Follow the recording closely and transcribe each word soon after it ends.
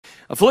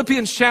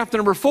Philippians chapter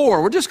number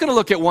 4. We're just going to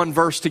look at one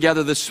verse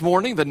together this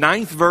morning, the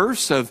 9th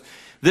verse of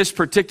this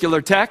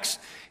particular text.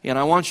 And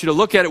I want you to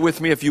look at it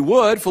with me if you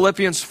would.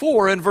 Philippians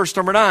 4 and verse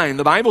number 9.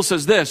 The Bible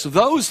says this: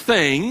 those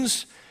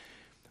things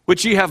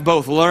which ye have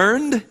both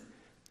learned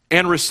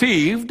and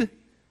received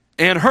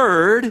and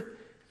heard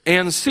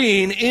and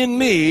seen in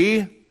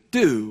me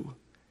do,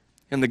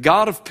 and the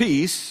God of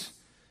peace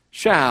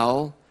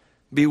shall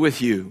be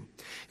with you.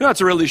 You know,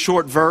 it's a really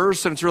short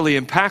verse, and it's a really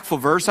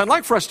impactful verse. I'd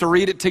like for us to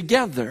read it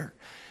together.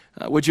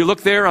 Would you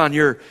look there on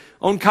your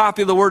own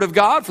copy of the Word of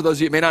God? For those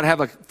of you who may not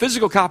have a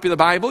physical copy of the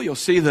Bible, you'll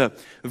see the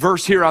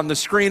verse here on the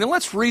screen. And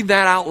let's read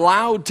that out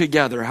loud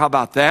together. How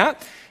about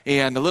that?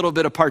 And a little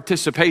bit of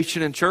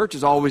participation in church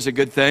is always a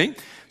good thing.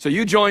 So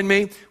you join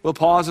me. We'll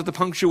pause at the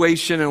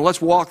punctuation, and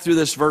let's walk through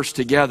this verse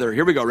together.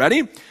 Here we go.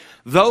 Ready?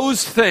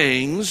 Those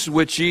things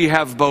which ye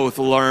have both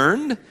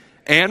learned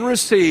and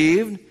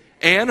received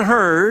and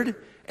heard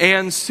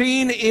and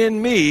seen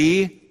in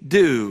me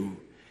do,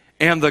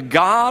 and the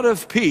God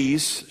of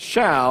peace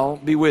shall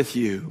be with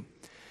you.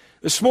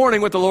 This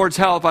morning, with the Lord's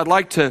help, I'd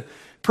like to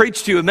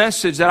preach to you a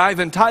message that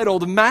I've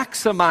entitled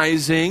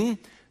Maximizing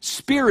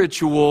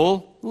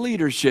Spiritual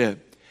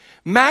Leadership.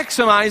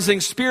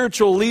 Maximizing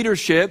spiritual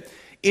leadership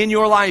in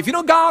your life. You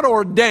know, God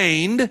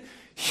ordained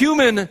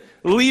human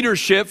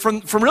leadership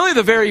from really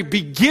the very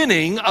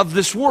beginning of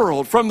this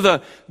world. From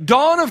the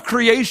dawn of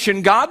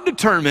creation, God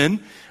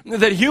determined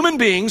that human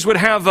beings would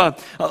have a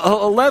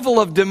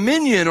level of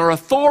dominion or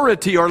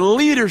authority or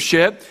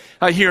leadership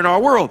here in our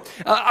world.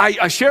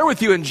 I share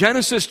with you in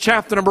Genesis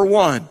chapter number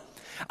 1.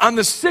 On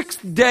the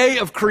 6th day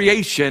of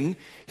creation,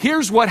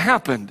 here's what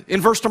happened. In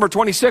verse number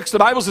 26, the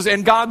Bible says,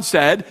 and God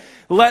said,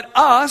 let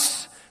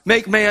us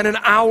make man in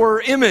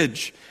our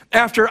image,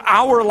 after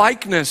our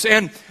likeness,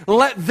 and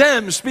let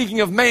them,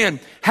 speaking of man,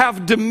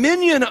 have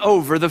dominion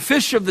over the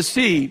fish of the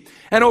sea,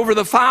 and over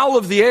the fowl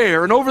of the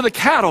air, and over the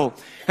cattle,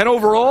 and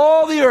over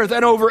all the earth,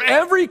 and over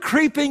every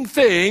creeping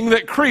thing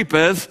that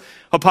creepeth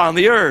upon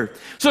the earth.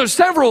 So there's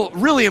several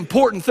really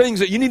important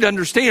things that you need to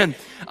understand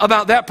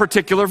about that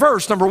particular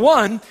verse. Number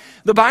one,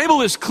 the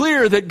Bible is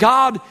clear that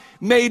God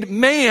made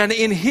man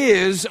in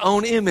his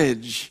own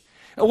image.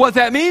 What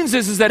that means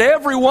is that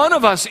every one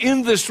of us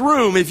in this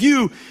room, if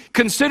you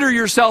consider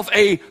yourself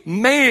a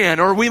man,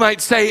 or we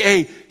might say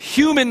a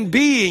human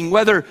being,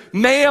 whether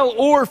male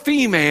or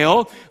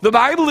female, the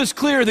Bible is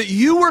clear that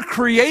you were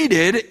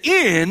created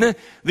in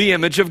the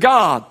image of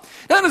God.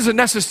 That doesn't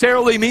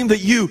necessarily mean that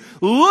you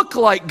look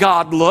like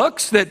God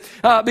looks,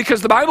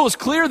 because the Bible is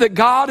clear that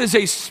God is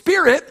a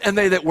spirit, and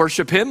they that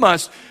worship him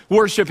must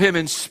worship him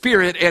in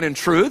spirit and in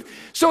truth.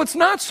 So it's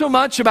not so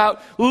much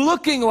about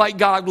looking like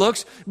God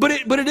looks, but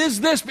it is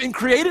this: being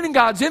created in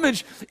God's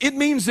image, it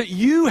means that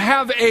you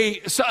have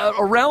a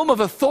realm of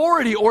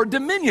authority or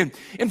dominion.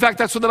 In fact,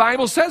 that's what the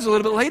Bible says a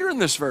little bit later in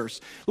this verse.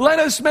 Let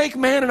us make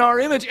man in our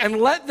image, and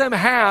let them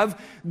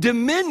have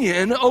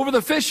dominion over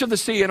the fish of the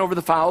sea, and over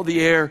the fowl of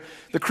the air,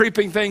 the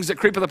creeping things that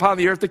creepeth upon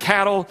the earth, the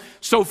cattle,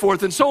 so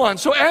forth and so on.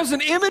 So as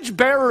an image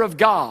bearer of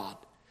God,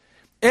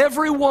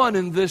 everyone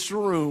in this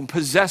room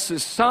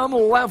possesses some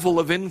level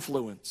of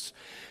influence,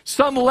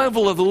 some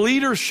level of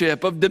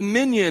leadership, of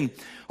dominion,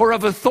 or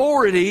of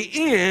authority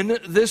in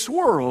this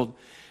world.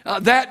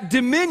 That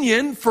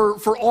dominion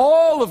for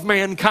all of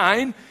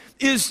mankind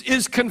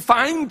is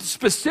confined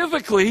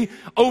specifically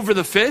over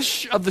the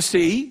fish of the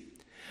sea,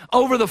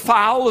 over the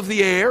fowl of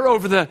the air,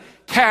 over the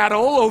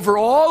cattle, over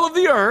all of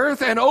the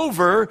earth, and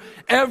over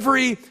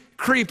every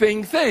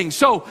creeping thing.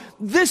 So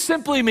this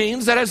simply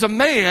means that as a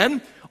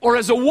man or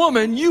as a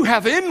woman, you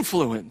have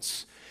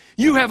influence,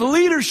 you have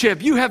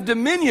leadership, you have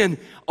dominion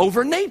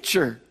over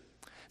nature.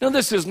 Now,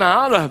 this is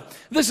not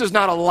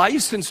a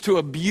license to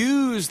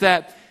abuse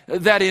that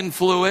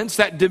influence,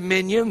 that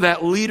dominion,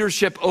 that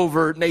leadership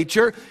over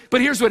nature.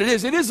 But here's what it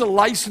is. It is a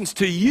license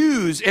to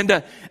use and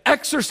to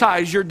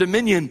exercise your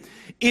dominion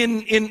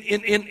in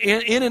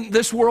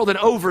this world and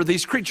over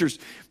these creatures.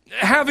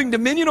 Having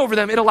dominion over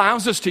them, it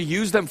allows us to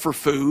use them for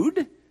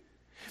food.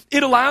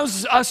 It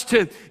allows us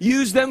to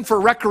use them for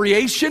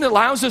recreation. It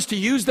allows us to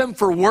use them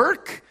for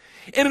work.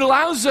 And it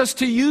allows us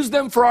to use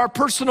them for our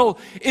personal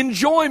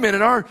enjoyment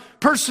and our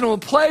personal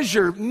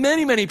pleasure.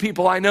 Many, many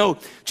people I know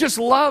just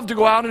love to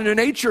go out into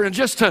nature and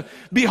just to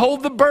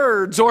behold the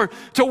birds, or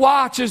to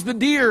watch as the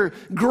deer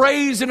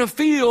graze in a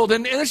field.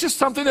 And it's just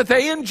something that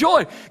they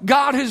enjoy.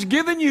 God has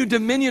given you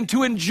dominion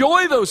to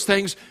enjoy those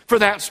things for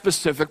that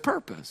specific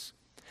purpose.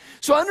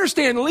 So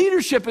understand,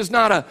 leadership is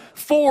not a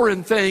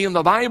foreign thing in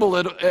the Bible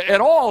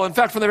at all. In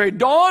fact, from the very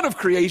dawn of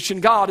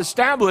creation, God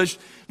established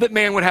that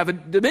man would have a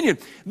dominion.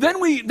 Then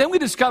we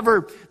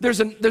discover there's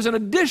an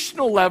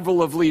additional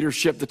level of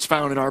leadership that's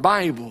found in our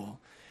Bible.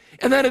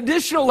 And that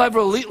additional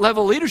level of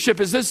leadership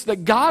is this: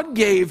 that God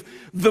gave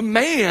the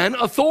man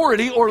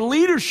authority or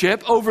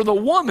leadership over the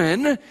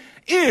woman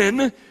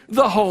in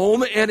the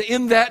home and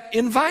in that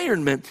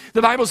environment.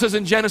 The Bible says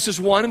in Genesis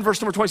 1 and verse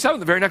number 27,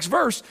 the very next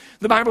verse,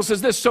 the Bible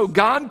says this: so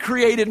God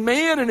created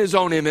man in his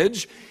own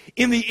image.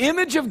 In the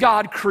image of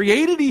God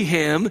created he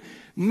him,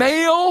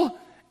 male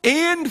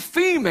and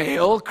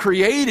female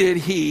created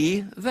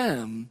he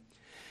them.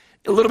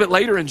 A little bit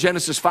later in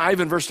Genesis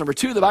 5 and verse number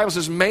 2, the Bible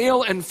says,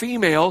 male and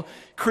female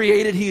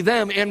created he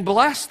them and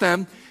blessed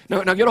them.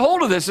 Now get a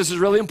hold of this. This is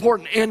really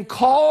important. And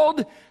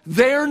called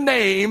their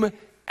name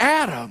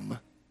Adam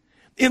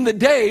in the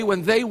day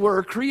when they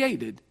were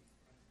created.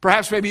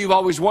 Perhaps maybe you've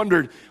always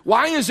wondered,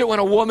 why is it when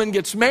a woman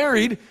gets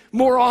married,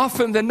 more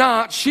often than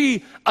not,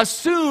 she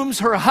assumes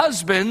her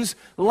husband's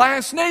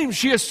last name.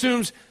 She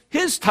assumes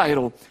his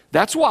title.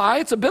 That's why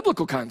it's a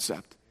biblical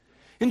concept.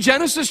 In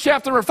Genesis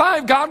chapter number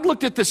 5, God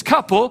looked at this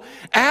couple,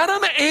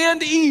 Adam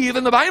and Eve,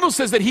 and the Bible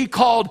says that he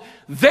called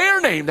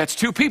their name, that's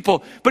two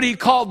people, but he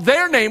called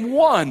their name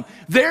one.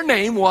 Their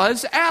name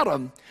was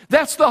Adam.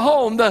 That's the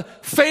home, the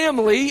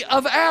family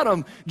of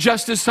Adam.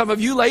 Just as some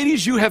of you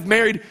ladies, you have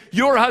married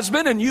your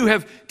husband and you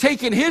have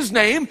taken his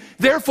name.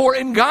 Therefore,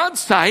 in God's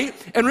sight,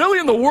 and really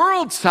in the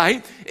world's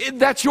sight,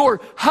 that's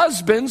your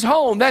husband's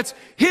home. That's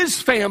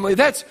his family.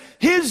 That's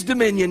his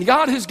dominion.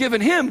 God has given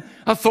him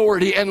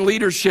authority and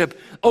leadership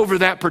over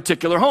that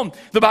particular home.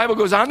 The Bible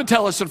goes on to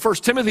tell us in 1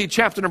 Timothy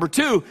chapter number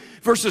 2,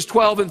 verses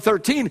 12 and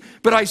 13,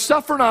 but I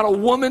suffer not a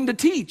woman to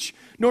teach,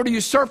 nor to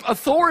usurp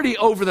authority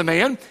over the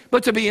man,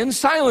 but to be in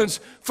silence.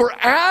 For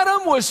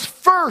Adam was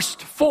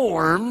first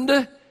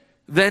formed,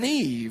 then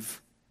Eve.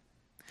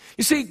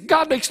 You see,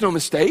 God makes no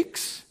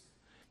mistakes.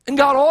 And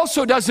God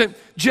also doesn't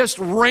just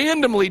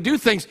randomly do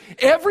things.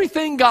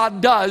 Everything God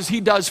does,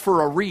 he does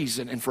for a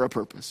reason and for a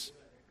purpose.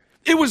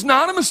 It was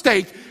not a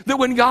mistake that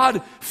when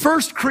God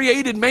first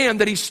created man,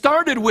 that he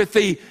started with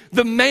the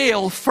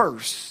male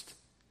first.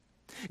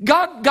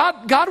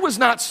 God was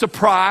not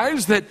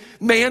surprised that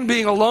man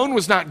being alone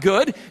was not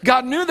good.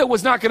 God knew that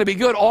was not going to be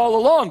good all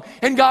along.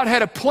 And God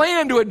had a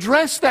plan to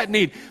address that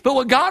need. But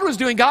what God was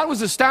doing, God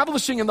was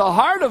establishing in the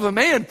heart of a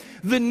man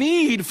the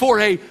need for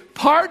a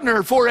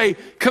partner, for a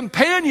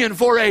companion,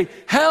 for a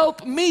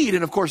helpmeet.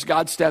 And of course,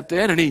 God stepped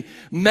in and he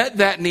met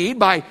that need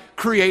by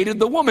creating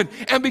the woman.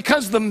 And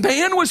because the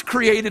man was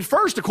created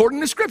first,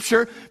 according to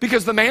Scripture,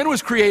 because the man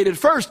was created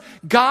first,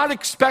 God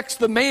expects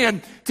the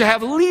man to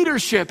have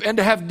leadership and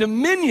to have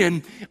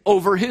dominion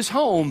over his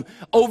home,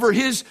 over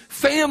his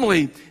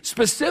family,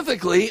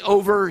 specifically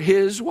over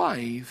his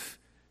wife.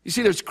 You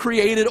see, there's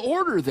created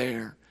order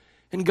there.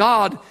 And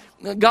God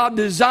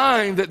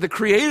designed that the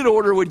created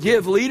order would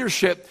give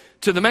leadership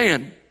to the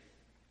man.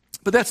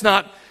 But that's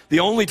not the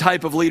only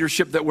type of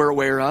leadership that we're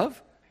aware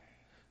of.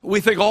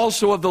 We think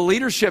also of the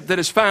leadership that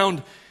is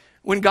found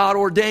when God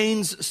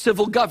ordains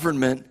civil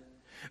government.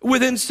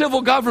 Within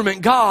civil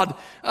government, God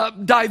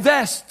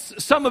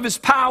divests some of his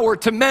power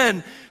to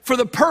men for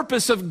the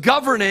purpose of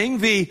governing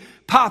the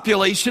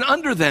population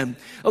under them.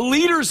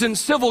 Leaders in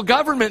civil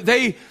government,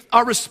 they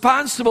are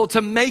responsible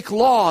to make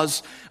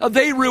laws.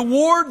 They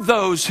reward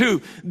those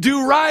who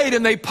do right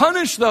and they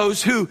punish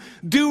those who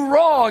do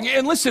wrong.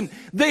 And listen,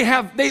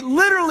 they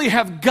literally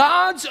have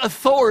God's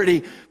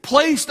authority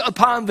placed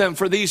upon them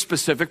for these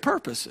specific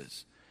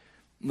purposes.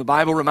 And the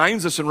Bible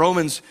reminds us in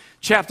Romans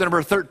chapter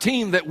number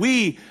 13 that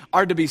we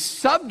are to be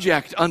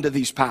subject unto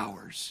these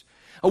powers.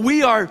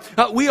 We are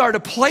to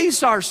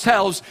place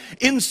ourselves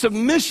in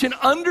submission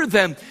under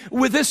them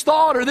with this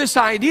thought or this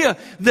idea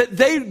that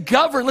they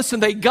govern. Listen,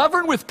 they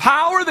govern with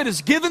power that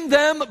is given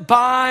them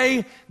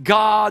by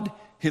God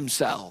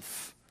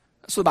himself.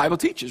 That's what the Bible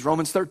teaches.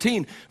 Romans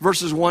 13,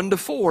 verses 1 to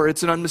 4.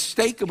 It's an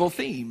unmistakable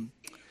theme.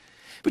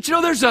 But you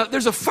know,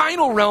 there's a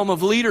final realm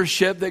of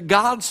leadership that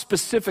God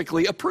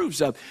specifically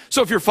approves of.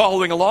 So if you're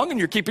following along and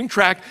you're keeping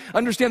track,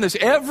 understand this.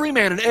 Every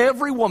man and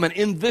every woman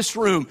in this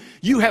room,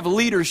 you have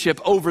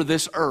leadership over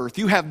this earth.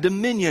 You have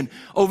dominion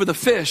over the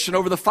fish and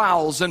over the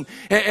fowls and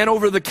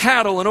over the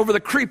cattle and over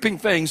the creeping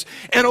things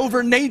and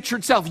over nature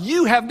itself.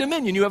 You have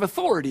dominion. You have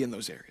authority in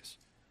those areas.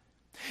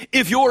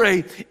 If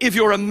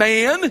you're a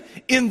man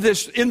in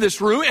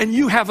this room and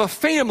you have a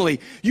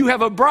family, you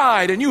have a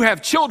bride and you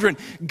have children,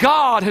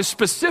 God has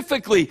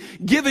specifically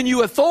given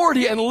you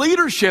authority and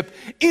leadership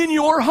in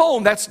your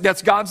home. That's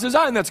God's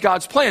design. That's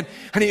God's plan.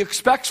 And he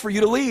expects for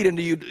you to lead and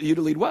you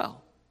to lead well.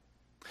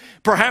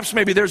 Perhaps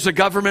maybe there's a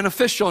government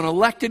official, an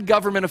elected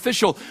government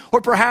official,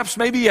 or perhaps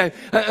maybe an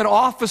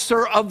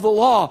officer of the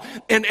law.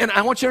 And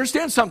I want you to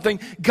understand something.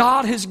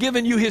 God has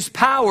given you his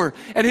power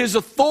and his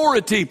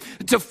authority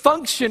to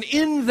function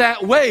in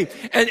that way.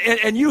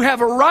 And you have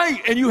a right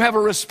and you have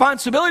a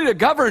responsibility to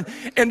govern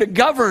and to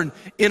govern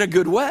in a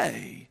good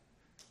way.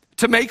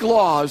 To make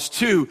laws,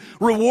 to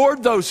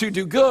reward those who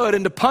do good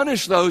and to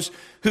punish those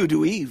who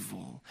do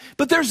evil.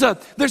 But there's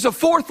a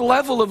fourth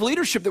level of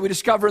leadership that we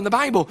discover in the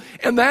Bible,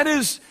 and that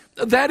is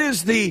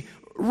the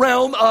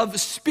realm of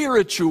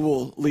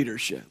spiritual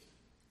leadership.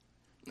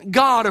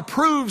 God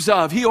approves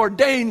of, he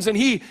ordains, and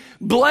he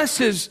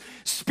blesses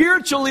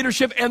spiritual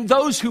leadership and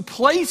those who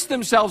place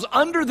themselves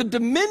under the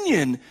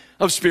dominion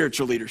of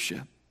spiritual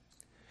leadership.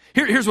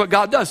 Here's what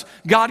God does.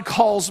 God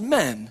calls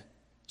men,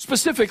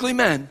 specifically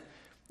men.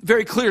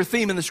 Very clear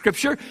theme in the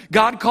Scripture.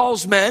 God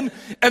calls men,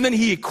 and then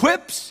he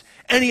equips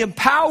and he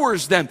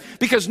empowers them,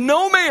 because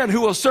no man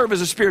who will serve as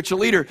a spiritual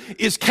leader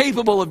is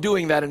capable of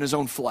doing that in his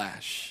own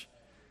flesh.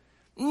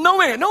 No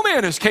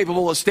man is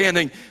capable of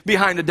standing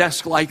behind a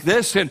desk like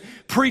this and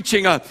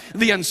preaching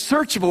the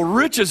unsearchable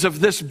riches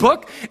of this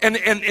book, and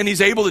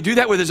he's able to do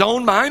that with his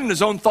own mind and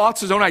his own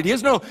thoughts, his own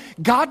ideas. No,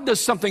 God does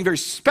something very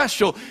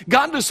special.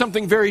 God does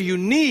something very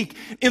unique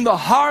in the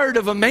heart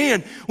of a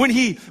man when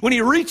he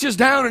reaches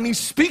down and he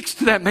speaks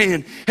to that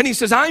man and he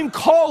says, I'm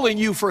calling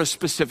you for a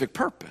specific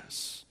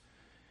purpose.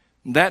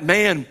 That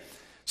man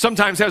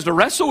sometimes has to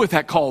wrestle with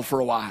that call for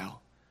a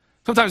while.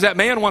 Sometimes that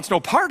man wants no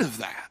part of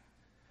that.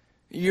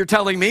 You're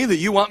telling me that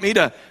you want me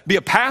to be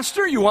a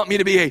pastor? You want me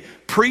to be a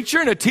preacher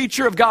and a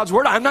teacher of God's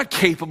word? I'm not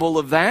capable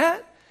of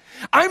that.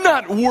 I'm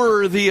not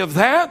worthy of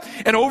that.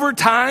 And over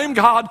time,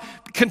 God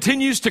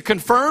continues to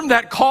confirm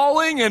that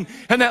calling and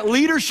that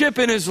leadership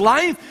in his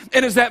life.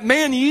 And as that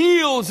man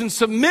yields and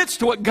submits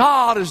to what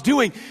God is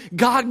doing,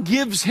 God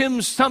gives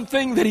him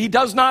something that he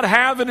does not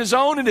have in his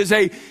own. It is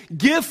a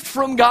gift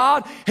from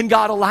God, and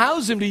God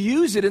allows him to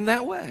use it in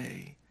that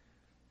way.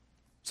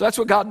 So that's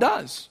what God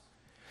does.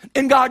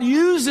 And God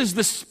uses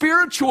the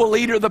spiritual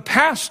leader, the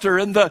pastor,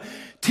 and the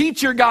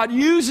teacher. God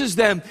uses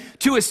them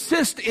to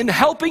assist in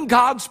helping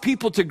God's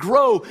people to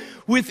grow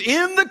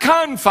within the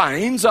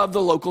confines of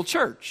the local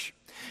church.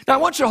 Now, I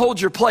want you to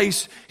hold your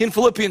place in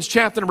Philippians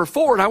chapter number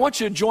 4, and I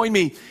want you to join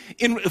me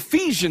in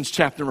Ephesians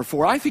chapter number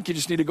 4. I think you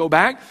just need to go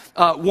back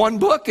one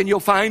book, and you'll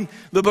find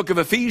the book of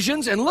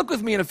Ephesians. And look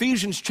with me in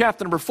Ephesians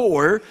chapter number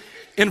 4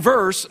 in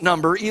verse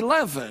number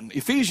 11.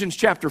 Ephesians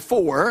chapter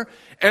 4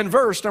 and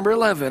verse number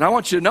 11. I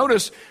want you to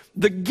notice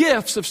the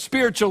gifts of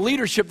spiritual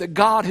leadership that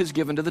God has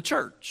given to the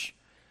church.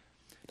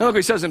 Now look what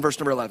he says in verse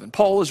number 11.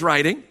 Paul is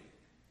writing,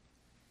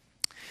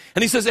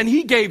 and he says, and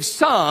he gave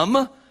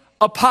some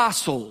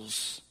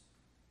apostles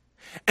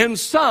and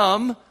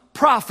some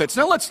prophets.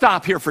 Now let's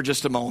stop here for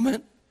just a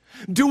moment.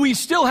 Do we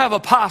still have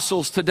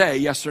apostles today,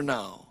 yes or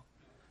no?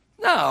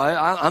 No,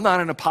 I'm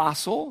not an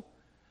apostle.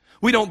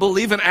 We don't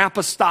believe in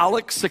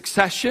apostolic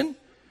succession.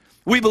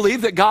 We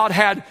believe that God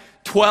had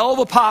 12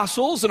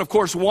 apostles, and of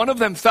course one of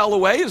them fell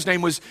away. His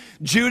name was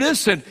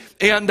Judas, and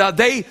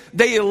they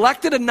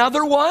elected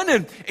another one,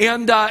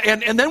 and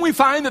then we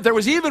find that there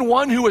was even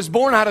one who was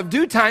born out of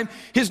due time.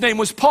 His name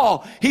was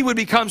Paul. He would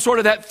become sort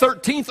of that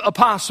 13th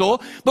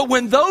apostle. But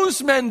when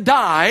those men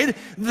died,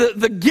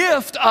 the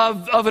gift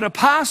of an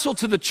apostle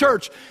to the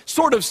church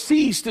sort of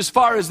ceased as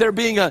far as there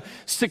being a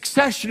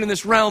succession in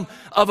this realm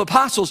of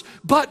apostles.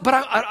 But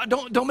I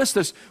don't miss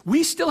this.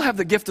 We still have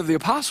the gift of the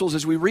apostles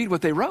as we read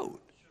what they wrote.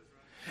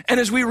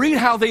 And as we read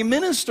how they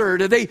ministered,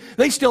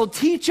 they still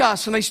teach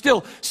us and they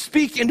still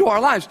speak into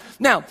our lives.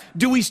 Now,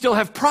 do we still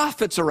have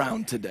prophets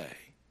around today?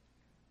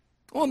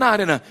 Well, not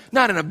in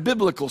a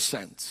biblical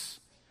sense.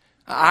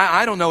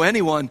 I don't know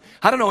anyone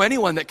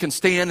that can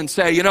stand and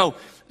say,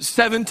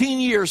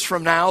 17 years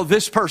from now,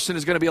 this person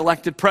is going to be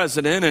elected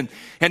president,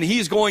 and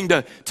he's going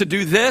to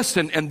do this,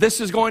 and this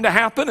is going to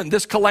happen, and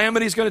this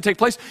calamity is going to take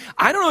place.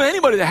 I don't know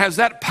anybody that has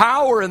that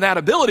power and that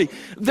ability.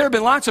 There have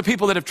been lots of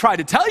people that have tried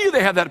to tell you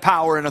they have that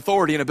power and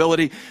authority and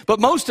ability, but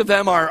most of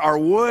them are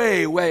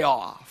way, way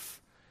off.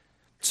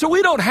 So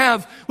we don't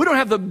have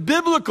the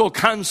biblical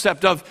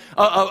concept of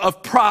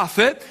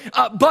prophet,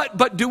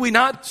 but do we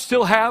not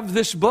still have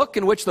this book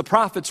in which the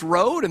prophets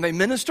wrote and they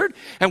ministered,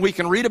 and we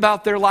can read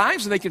about their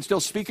lives and they can still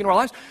speak into our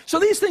lives? So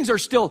these things are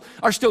still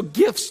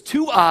gifts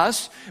to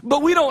us,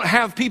 but we don't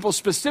have people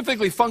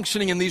specifically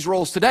functioning in these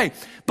roles today.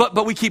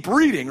 But we keep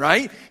reading,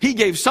 right? He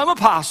gave some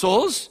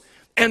apostles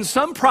and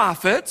some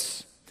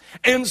prophets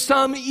and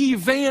some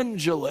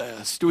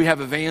evangelists. Do we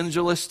have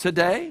evangelists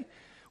today?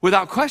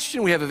 Without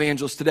question, we have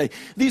evangelists today.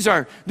 These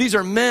are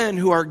men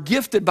who are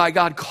gifted by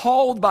God,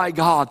 called by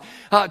God,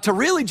 to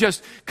really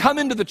just come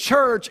into the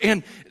church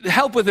and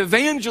help with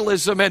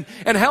evangelism and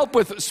help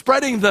with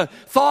spreading the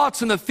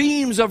thoughts and the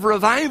themes of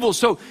revival.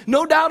 So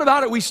no doubt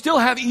about it, we still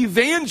have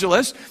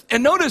evangelists.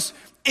 And notice,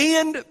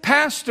 and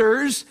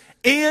pastors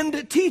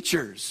and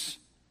teachers.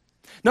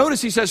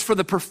 Notice he says, for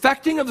the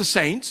perfecting of the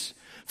saints,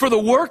 for the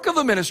work of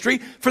the ministry,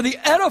 for the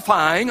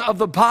edifying of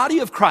the body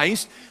of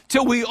Christ,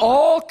 till we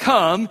all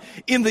come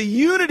in the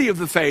unity of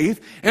the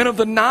faith and of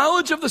the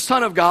knowledge of the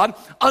Son of God,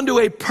 unto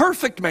a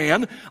perfect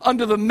man,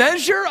 unto the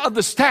measure of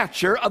the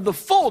stature of the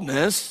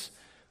fullness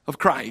of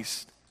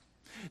Christ.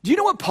 Do you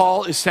know what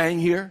Paul is saying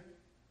here?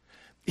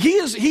 He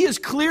is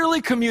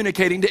clearly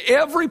communicating to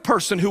every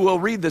person who will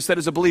read this that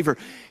is a believer.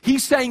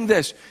 He's saying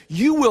this: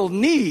 you will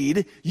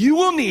need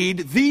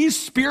these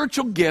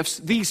spiritual gifts,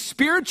 these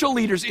spiritual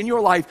leaders in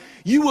your life.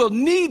 You will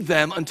need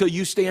them until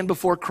you stand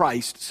before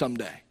Christ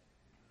someday.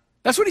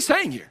 That's what he's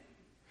saying here.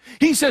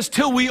 He says,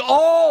 till we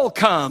all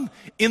come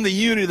in the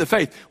unity of the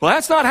faith. Well,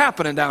 that's not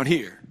happening down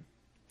here.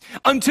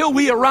 Until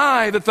we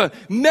arrive at the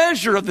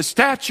measure of the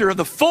stature of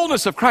the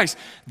fullness of Christ.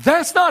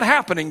 That's not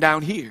happening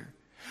down here.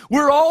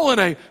 We're all in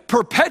a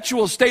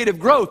perpetual state of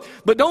growth,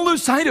 but don't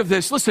lose sight of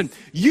this. Listen,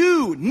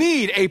 you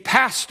need a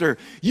pastor.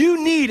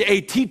 You need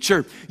a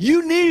teacher.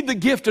 You need the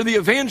gift of the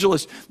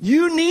evangelist.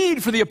 You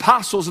need for the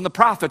apostles and the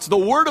prophets, the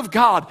word of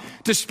God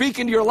to speak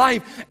into your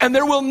life. And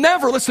there will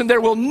never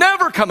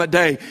come a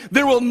day,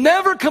 there will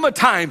never come a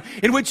time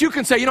in which you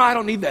can say, I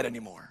don't need that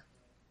anymore.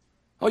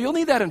 Oh, you'll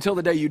need that until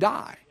the day you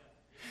die.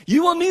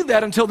 You will need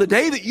that until the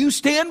day that you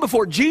stand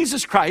before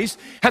Jesus Christ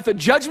at the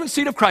judgment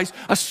seat of Christ,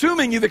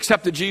 assuming you've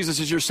accepted Jesus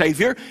as your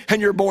Savior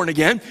and you're born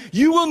again.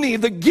 You will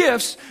need the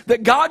gifts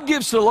that God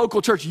gives to the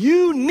local church.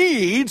 You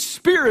need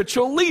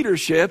spiritual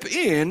leadership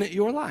in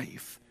your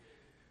life.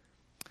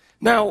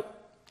 Now,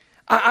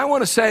 I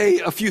want to say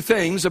a few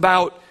things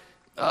about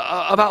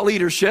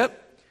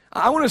leadership.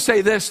 I want to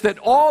say this, that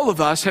all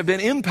of us have been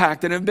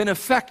impacted and have been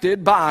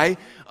affected by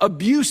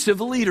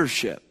abusive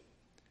leadership.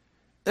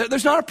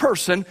 There's not a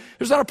person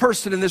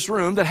in this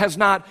room that has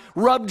not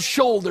rubbed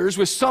shoulders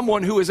with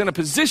someone who is in a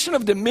position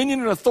of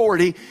dominion and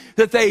authority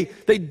that they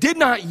did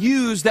not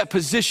use that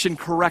position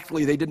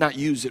correctly. They did not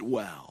use it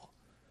well.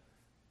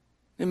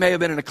 It may have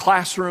been in a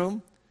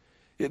classroom.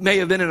 It may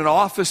have been in an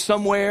office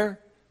somewhere.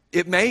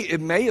 It may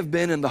have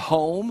been in the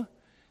home.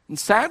 And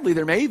sadly,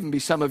 there may even be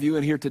some of you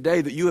in here today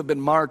that you have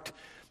been marked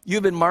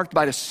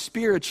by a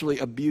spiritually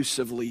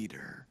abusive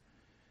leader.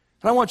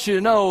 And I want you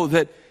to know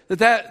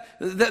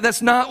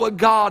that's not what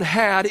God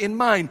had in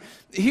mind.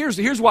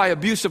 Here's why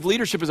abusive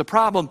leadership is a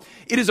problem.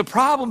 It is a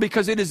problem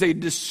because it is a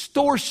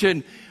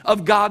distortion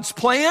of God's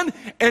plan,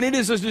 and it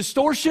is a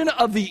distortion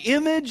of the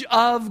image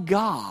of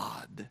God.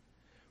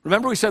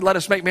 Remember we said, let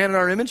us make man in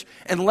our image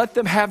and let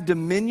them have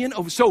dominion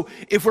over. So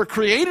if we're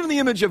created in the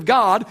image of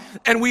God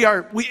and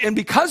and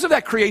because of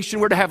that creation,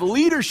 we're to have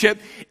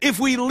leadership. If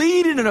we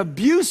lead in an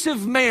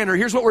abusive manner,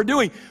 here's what we're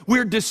doing.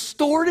 We're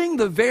distorting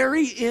the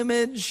very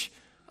image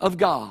of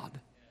God.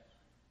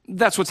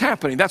 That's what's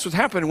happening. That's what's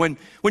happening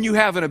when you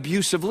have an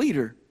abusive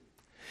leader.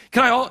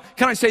 Can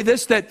I say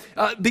this, that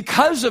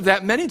because of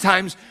that, many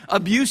times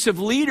abusive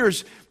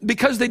leaders,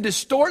 because they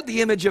distort the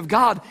image of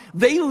God,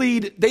 they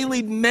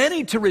lead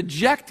many to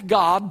reject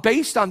God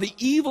based on the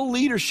evil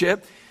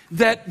leadership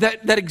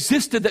that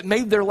existed that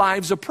made their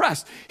lives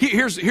oppressed.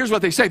 Here's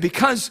what they say: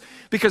 because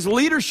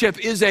leadership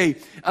is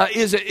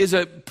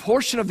a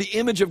portion of the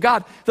image of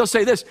God. They'll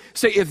say this: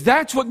 if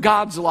that's what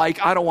God's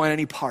like, I don't want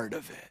any part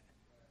of it.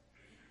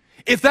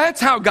 If that's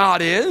how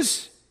God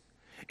is,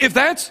 if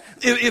that's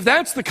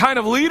the kind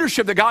of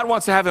leadership that God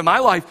wants to have in my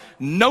life,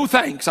 no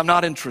thanks, I'm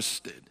not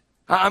interested.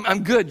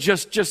 I'm good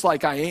just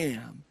like I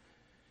am.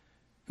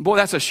 Boy,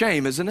 that's a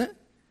shame, isn't it?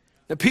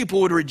 That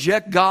people would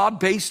reject God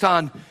based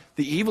on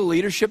the evil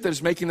leadership that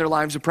is making their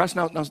lives oppressed.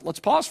 Now let's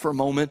pause for a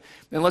moment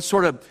and let's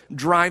sort of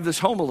drive this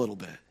home a little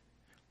bit.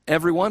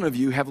 Every one of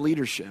you have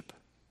leadership.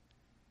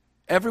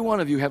 Every one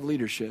of you have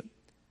leadership.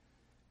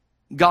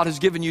 God has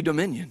given you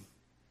dominion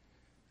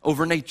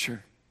over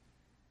nature.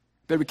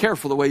 Better be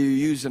careful the way you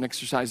use and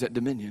exercise that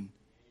dominion.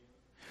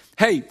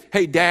 Hey,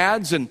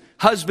 dads and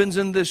husbands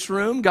in this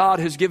room, God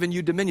has given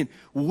you dominion.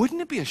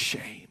 Wouldn't it be a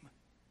shame?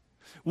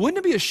 Wouldn't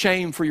it be a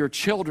shame for your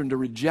children to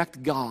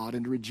reject God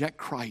and to reject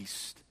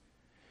Christ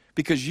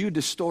because you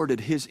distorted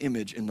His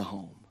image in the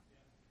home?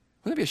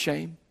 Wouldn't it be a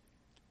shame?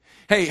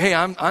 Hey,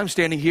 I'm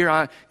standing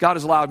here. God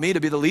has allowed me to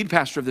be the lead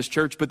pastor of this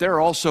church, but there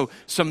are also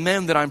some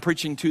men that I'm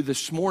preaching to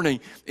this morning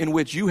in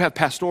which you have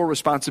pastoral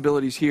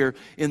responsibilities here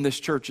in this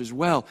church as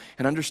well.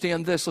 And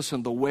understand this,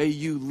 listen, the way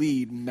you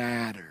lead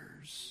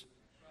matters.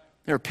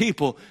 There are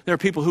people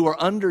who are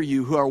under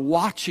you, who are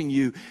watching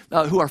you,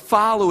 who are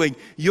following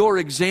your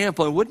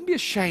example. And wouldn't it be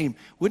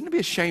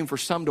a shame for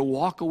some to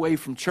walk away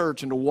from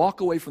church and to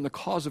walk away from the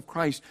cause of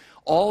Christ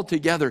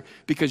altogether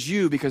because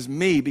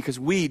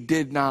we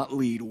did not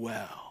lead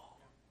well?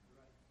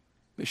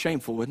 It's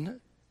shameful, wouldn't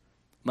it?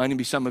 Might even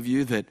be some of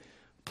you that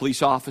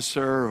police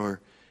officer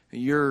or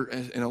you're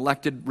an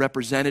elected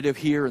representative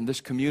here in this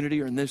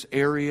community or in this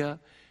area.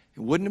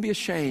 Wouldn't it be a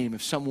shame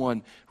if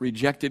someone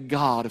rejected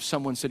God, if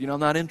someone said, I'm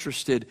not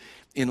interested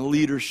in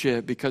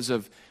leadership because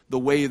of the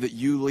way that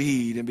you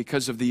lead and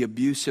because of the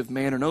abusive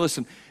manner? No,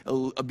 listen,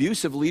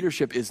 abusive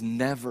leadership is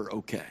never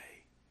okay.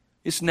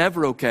 It's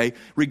never okay,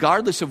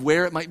 regardless of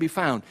where it might be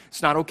found.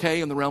 It's not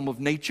okay in the realm of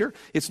nature.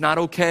 It's not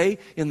okay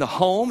in the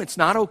home. It's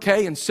not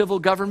okay in civil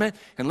government.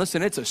 And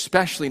listen, it's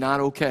especially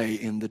not okay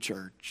in the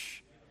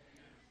church.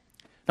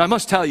 Now, I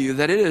must tell you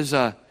that it's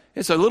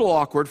a little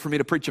awkward for me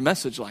to preach a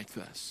message like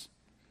this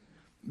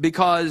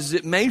because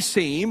it may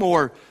seem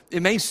or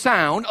it may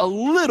sound a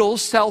little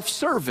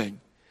self-serving.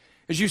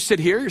 As you sit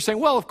here, you're saying,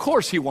 well, of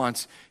course he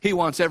wants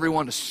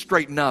everyone to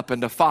straighten up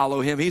and to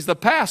follow him. He's the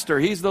pastor.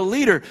 He's the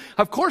leader.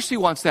 Of course he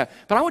wants that.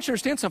 But I want you to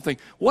understand something.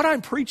 What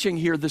I'm preaching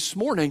here this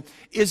morning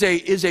is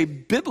a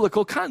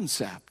biblical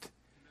concept.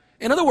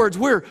 In other words,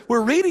 we're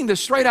reading this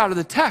straight out of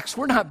the text.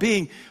 We're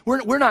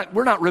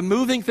not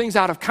removing things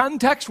out of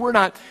context. We're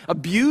not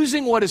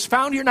abusing what is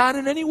found here, not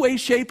in any way,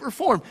 shape, or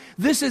form.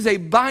 This is a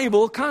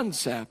Bible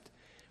concept.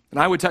 And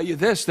I would tell you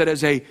this, that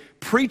as a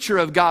preacher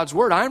of God's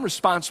word, I'm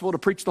responsible to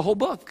preach the whole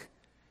book.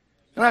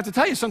 And I have to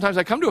tell you, sometimes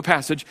I come to a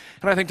passage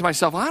and I think to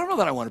myself, well, I don't know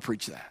that I want to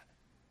preach that.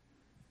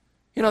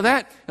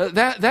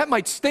 That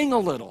might sting a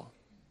little.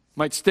 It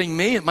might sting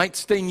me. It might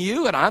sting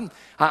you. And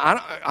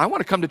I want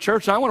to come to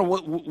church and I want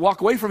to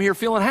walk away from here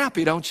feeling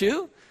happy, don't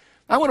you?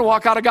 I want to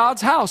walk out of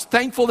God's house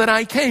thankful that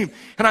I came.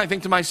 And I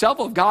think to myself,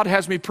 well, if God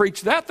has me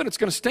preach that, then it's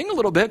going to sting a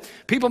little bit.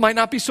 People might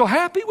not be so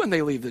happy when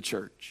they leave the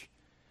church.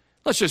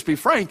 Let's just be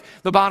frank.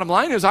 The bottom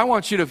line is I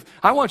want you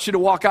to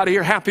walk out of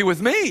here happy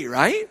with me,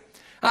 right?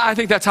 I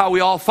think that's how we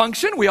all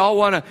function. We all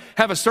want to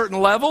have a certain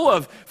level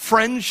of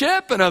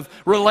friendship and of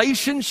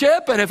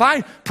relationship. And if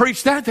I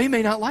preach that, they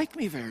may not like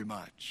me very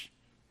much.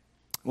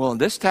 Well, in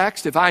this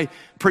text, if I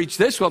preach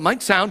this, well, it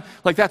might sound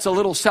like that's a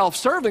little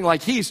self-serving,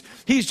 like he's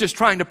just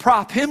trying to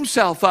prop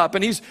himself up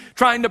and he's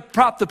trying to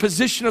prop the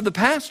position of the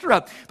pastor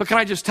up. But can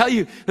I just tell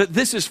you that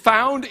this is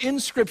found in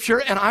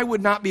Scripture, and I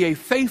would not be a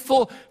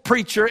faithful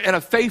preacher and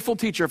a faithful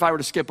teacher if I were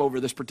to skip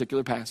over this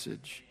particular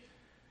passage.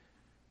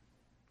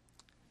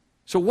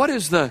 So what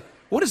is the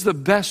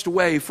best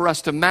way for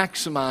us to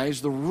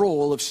maximize the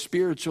role of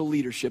spiritual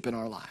leadership in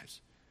our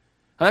lives?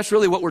 And that's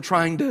really what we're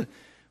trying to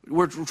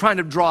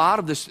draw out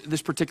of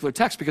this particular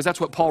text, because that's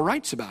what Paul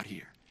writes about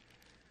here.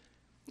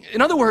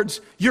 In other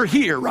words, you're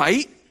here,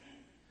 right?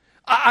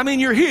 I mean,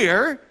 you're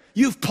here.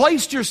 You've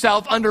placed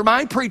yourself under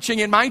my preaching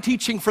and my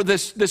teaching for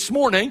this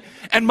morning,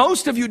 and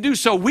most of you do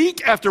so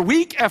week after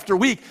week after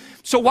week.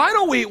 So why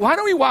don't we,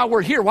 while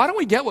we're here, why don't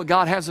we get what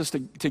God has us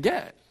to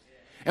get?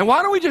 And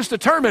why don't we just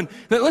determine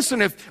that, listen,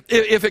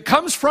 if it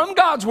comes from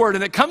God's Word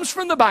and it comes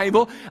from the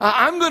Bible,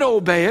 I'm going to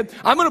obey it.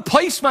 I'm going to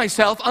place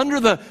myself under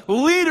the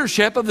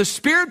leadership of the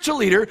spiritual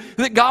leader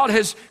that God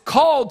has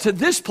called to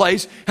this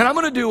place, and I'm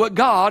going to do what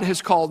God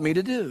has called me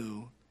to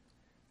do.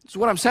 So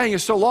what I'm saying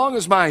is, so long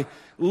as my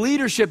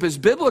leadership is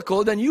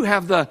biblical, then you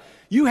have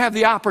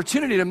the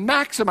opportunity to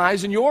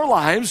maximize in your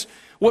lives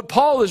what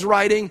Paul is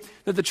writing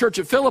that the church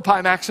at Philippi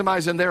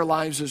maximize in their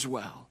lives as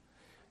well.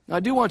 Now, I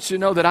do want you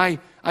to know that I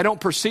don't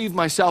perceive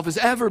myself as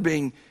ever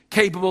being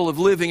capable of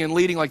living and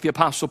leading like the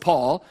Apostle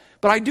Paul,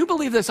 but I do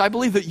believe this. I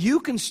believe that you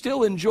can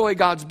still enjoy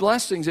God's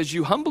blessings as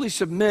you humbly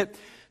submit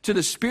to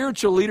the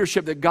spiritual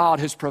leadership that God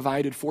has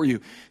provided for you.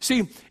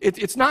 See,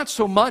 it's not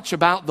so much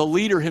about the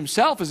leader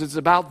himself as it's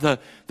about the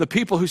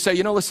people who say,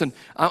 listen,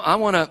 I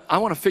want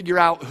to figure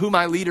out who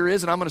my leader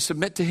is, and I'm going to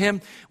submit to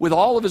him with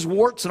all of his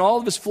warts and all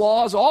of his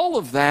flaws, all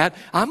of that.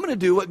 I'm going to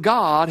do what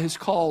God has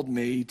called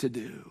me to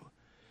do.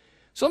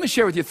 So let me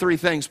share with you 3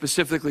 things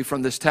specifically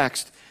from this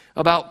text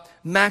about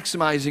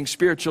maximizing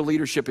spiritual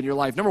leadership in your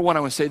life. Number 1,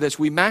 I want to say this.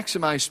 We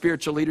maximize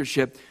spiritual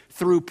leadership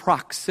through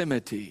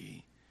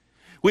proximity.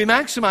 We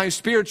maximize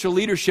spiritual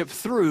leadership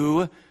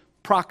through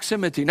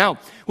proximity. Now,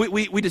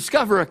 we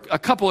discover a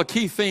couple of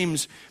key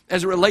themes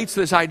as it relates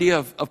to this idea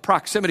of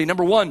proximity.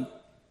 Number 1,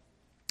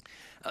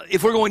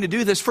 if we're going to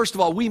do this, first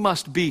of all, we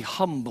must be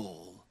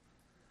humble.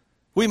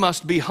 We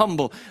must be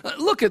humble.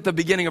 Look at the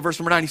beginning of verse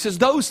number 9. He says,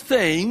 those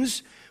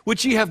things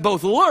which ye have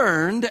both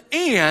learned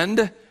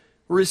and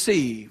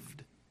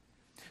received.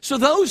 So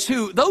those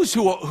who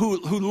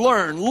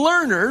learn,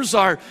 learners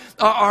are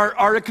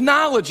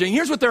acknowledging,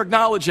 here's what they're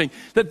acknowledging,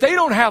 that they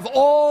don't have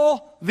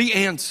all the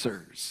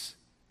answers.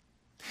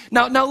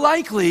 Now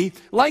likely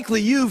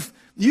you've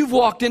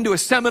walked into a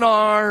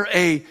seminar,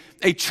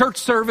 a church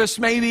service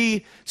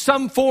maybe,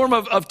 some form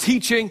of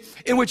teaching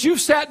in which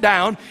you've sat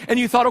down and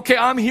you thought, okay,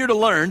 I'm here to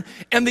learn.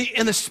 And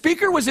the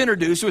speaker was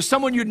introduced. It was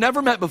someone you'd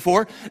never met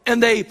before.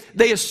 And they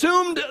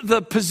assumed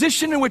the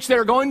position in which they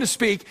were going to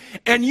speak.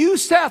 And you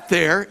sat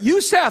there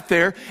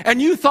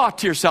and you thought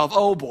to yourself,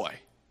 oh boy,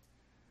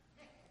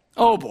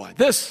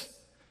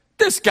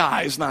 this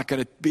guy is not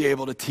going to be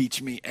able to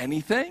teach me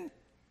anything.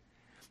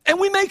 And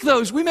we make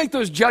those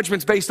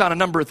judgments based on a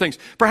number of things.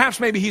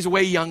 Perhaps maybe he's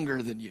way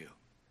younger than you.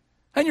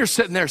 And you're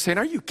sitting there saying,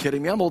 are you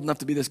kidding me? I'm old enough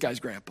to be this guy's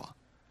grandpa.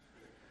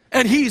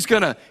 And he's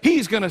gonna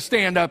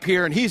stand up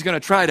here and he's gonna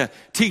try to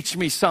teach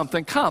me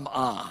something. Come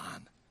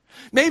on.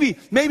 Maybe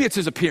it's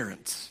his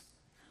appearance.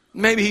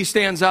 Maybe he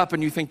stands up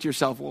and you think to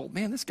yourself, well,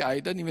 man, this guy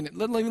doesn't even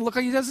look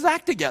like he has his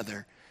act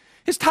together.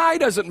 His tie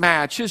doesn't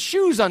match, his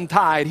shoe's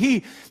untied,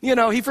 he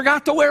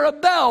forgot to wear a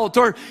belt,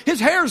 or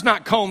his hair's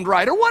not combed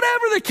right, or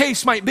whatever the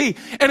case might be.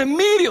 And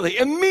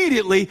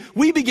immediately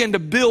we begin to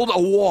build a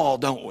wall,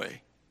 don't we?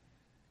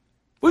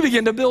 We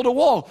begin to build a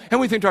wall, and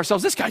we think to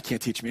ourselves, this guy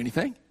can't teach me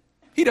anything.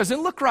 He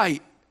doesn't look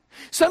right.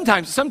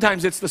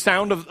 Sometimes it's the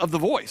sound of the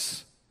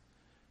voice.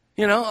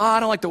 I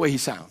don't like the way he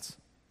sounds.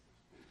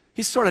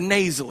 He's sort of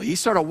nasally,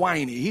 he's sort of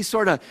whiny, he's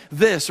sort of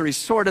this or he's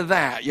sort of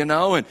that,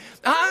 And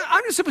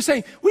I'm just simply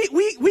saying,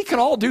 we can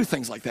all do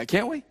things like that,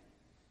 can't we?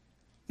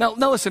 Now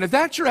listen, if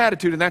that's your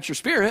attitude and that's your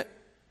spirit,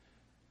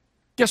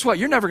 guess what?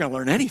 You're never going to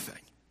learn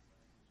anything.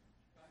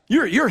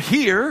 You're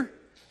here.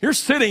 You're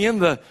sitting in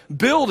the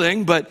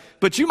building, but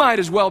you might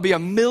as well be a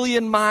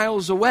million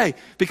miles away,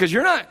 because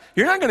you're not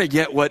going to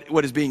get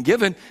what is being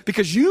given,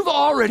 because you've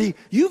already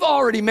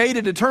made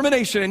a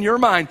determination in your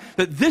mind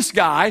that this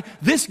guy,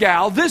 this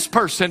gal, this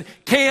person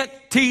can't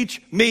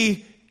teach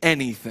me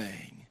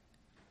anything.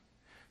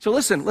 So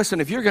listen,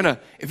 if you're going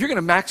to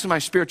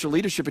maximize spiritual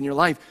leadership in your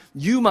life,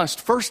 you must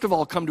first of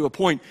all come to a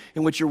point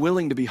in which you're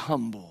willing to be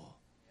humble.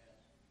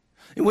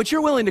 In which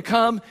you're willing to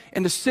come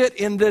and to sit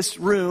in this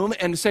room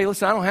and to say,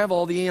 listen, I don't have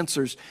all the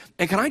answers.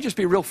 And can I just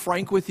be real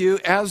frank with you?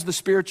 As the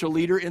spiritual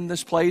leader in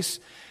this place,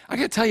 I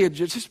got to tell you,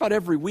 just about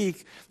every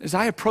week, as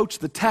I approach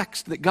the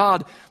text that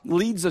God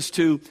leads us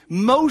to,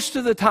 most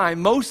of the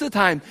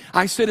time,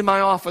 I sit in my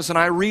office and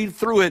I read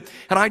through it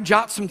and I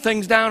jot some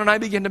things down and I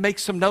begin to make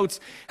some notes.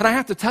 And I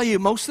have to tell you,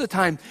 most of the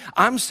time,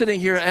 I'm sitting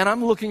here and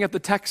I'm looking at the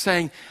text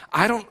saying,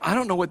 I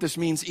don't know what this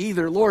means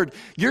either. Lord,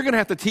 you're going to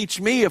have to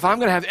teach me if I'm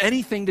going to have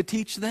anything to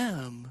teach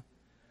them.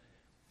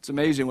 It's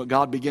amazing what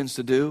God begins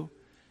to do.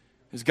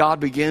 As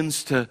God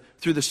begins to,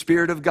 through the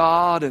Spirit of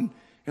God and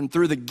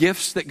through the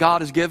gifts that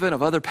God has given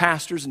of other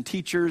pastors and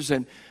teachers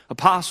and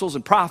apostles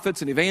and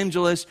prophets and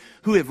evangelists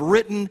who have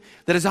written,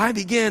 that as I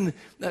begin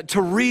to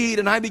read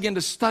and I begin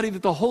to study,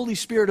 that the Holy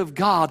Spirit of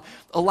God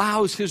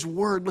allows His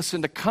Word,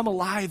 listen, to come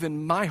alive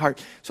in my heart.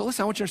 So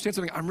listen, I want you to understand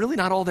something. I'm really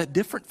not all that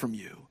different from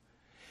you.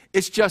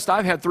 It's just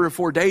I've had 3 or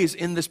 4 days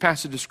in this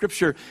passage of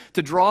Scripture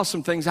to draw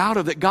some things out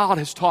of that God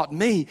has taught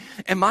me.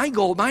 And my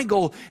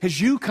goal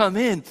as you come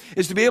in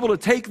is to be able to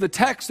take the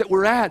text that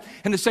we're at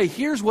and to say,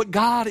 here's what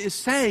God is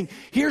saying.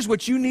 Here's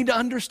what you need to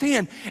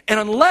understand. And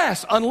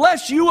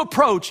unless you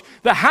approach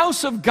the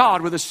house of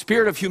God with a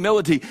spirit of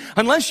humility,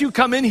 unless you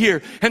come in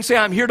here and say,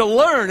 I'm here to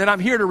learn and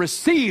I'm here to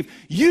receive,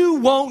 you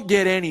won't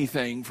get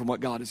anything from what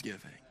God is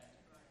giving.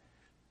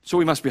 So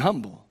we must be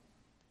humble.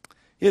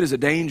 It is a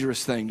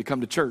dangerous thing to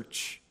come to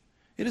church.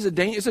 It's a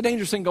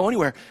dangerous thing to go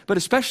anywhere, but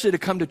especially to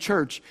come to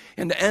church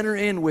and to enter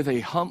in with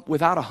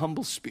without a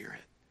humble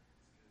spirit.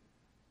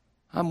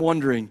 I'm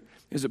wondering,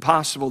 is it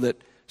possible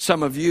that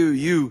some of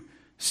you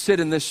sit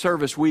in this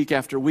service week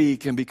after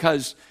week, and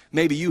because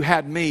maybe you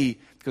had me,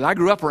 because I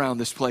grew up around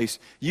this place,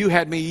 you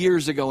had me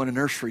years ago in a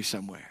nursery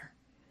somewhere.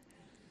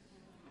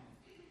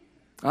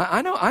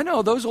 I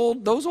know those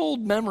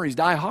old memories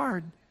die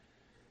hard.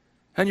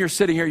 And you're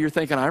sitting here, you're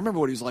thinking, I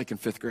remember what he was like in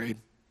 5th grade.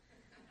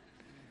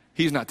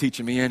 He's not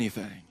teaching me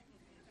anything.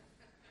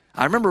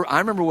 I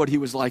remember what he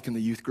was like in the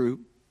youth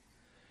group.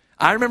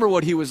 I remember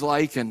what he was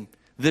like in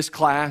this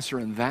class or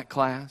in that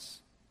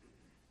class.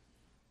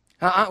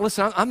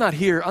 Listen, I'm not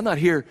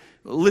here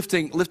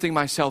lifting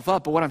myself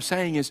up, but what I'm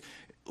saying is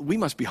we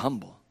must be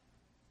humble.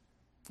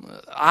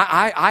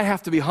 I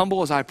have to be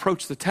humble as I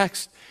approach the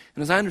text.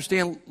 And as I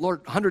understand,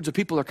 Lord, hundreds of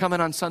people are coming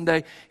on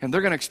Sunday, and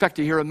they're going to expect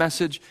to hear a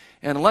message.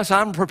 And unless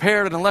I'm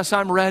prepared and unless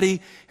I'm ready,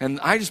 and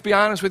I just be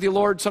honest with you,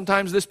 Lord,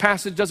 sometimes this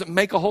passage doesn't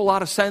make a whole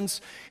lot of sense.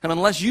 And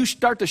unless you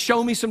start to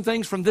show me some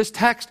things from this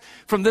text,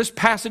 from this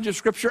passage of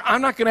Scripture,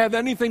 I'm not going to have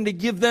anything to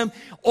give them.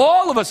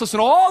 All of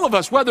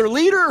us, whether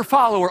leader or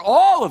follower,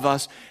 all of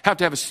us have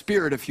to have a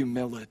spirit of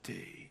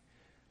humility.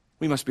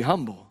 We must be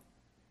humble.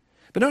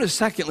 But notice,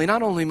 secondly,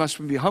 not only must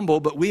we be humble,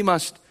 but we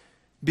must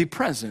be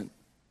present.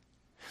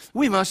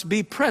 We must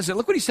be present.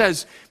 Look what he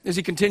says as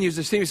he continues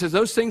this theme. He says,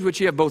 those things which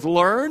ye have both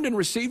learned and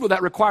received, well,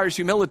 that requires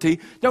humility.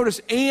 Notice,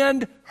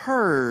 and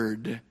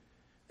heard.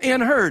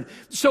 And heard.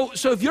 So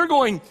if you're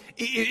going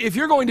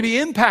to be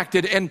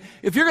impacted and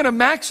if you're going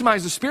to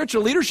maximize the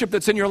spiritual leadership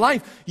that's in your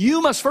life, you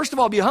must first of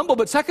all be humble,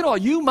 but second of all,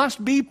 you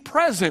must be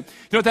present. You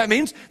know what that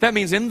means? That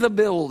means in the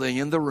building,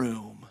 in the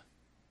room.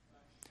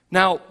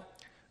 Now,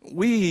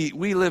 we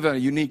live in a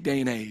unique day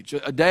and age,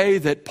 a day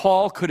that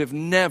Paul could have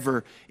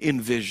never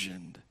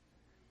envisioned.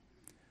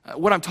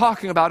 What I'm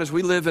talking about is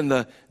we live in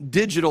the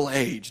digital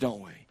age,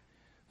 don't we?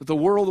 The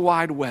World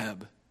Wide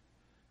Web.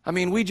 I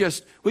mean, we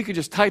could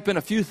just type in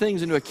a few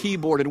things into a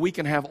keyboard and we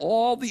can have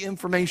all the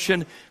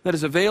information that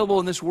is available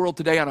in this world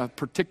today on a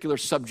particular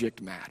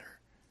subject matter.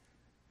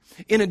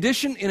 In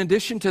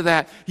addition to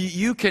that,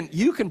 you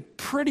can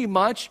pretty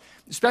much,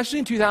 especially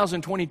in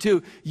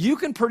 2022, you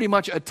can pretty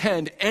much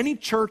attend any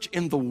church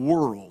in the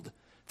world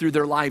through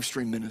their live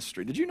stream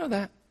ministry. Did you know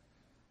that?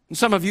 And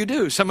some of you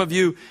do. Some of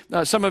you,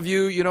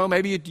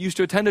 maybe you used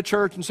to attend a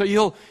church, and so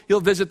you'll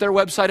visit their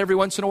website every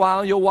once in a while,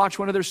 and you'll watch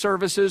one of their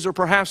services, or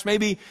perhaps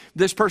maybe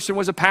this person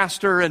was a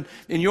pastor in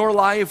your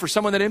life, or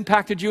someone that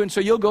impacted you, and so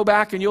you'll go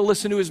back and you'll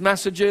listen to his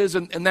messages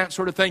and that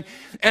sort of thing.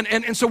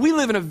 And so we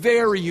live in a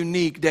very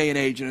unique day and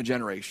age and a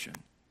generation.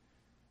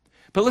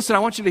 But listen, I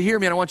want you to hear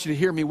me, and I want you to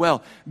hear me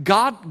well.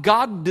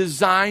 God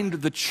designed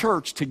the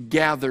church to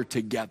gather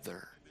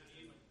together.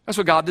 That's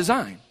what God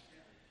designed.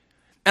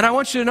 And I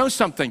want you to know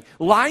something.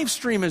 Live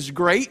stream is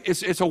great.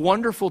 It's a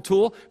wonderful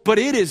tool, but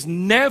it is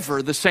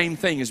never the same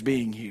thing as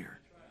being here.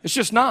 It's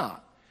just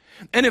not.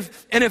 And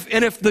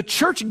if the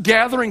church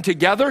gathering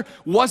together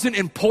wasn't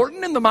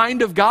important in the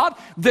mind of God,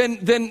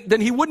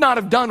 then he would not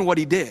have done what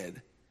he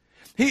did.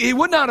 He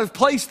would not have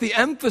placed the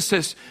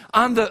emphasis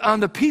on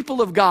the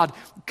people of God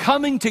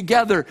coming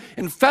together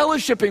and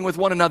fellowshipping with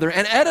one another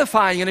and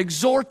edifying and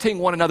exhorting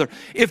one another.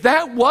 If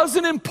that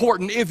wasn't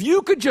important, if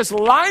you could just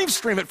live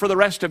stream it for the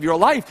rest of your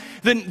life,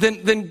 then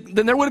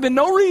there would have been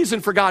no reason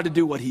for God to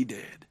do what he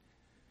did.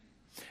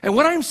 And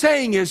what I'm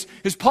saying is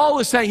Paul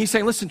is saying, he's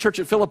saying, listen, church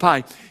at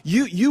Philippi,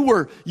 you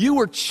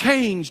were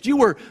changed, you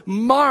were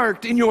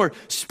marked in your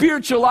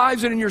spiritual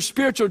lives and in your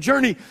spiritual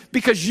journey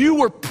because you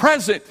were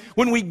present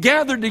when we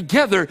gathered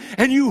together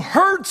and you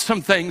heard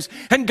some things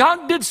and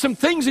God did some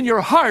things in your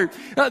heart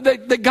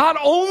that God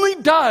only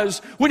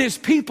does when his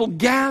people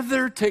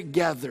gather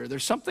together.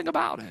 There's something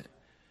about it.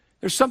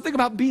 There's something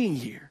about being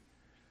here.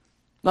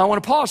 Now I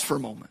want to pause for a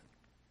moment.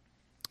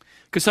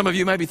 Because some of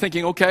you might be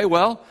thinking, okay,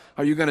 well,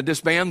 are you going to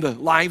disband the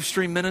live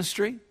stream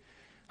ministry?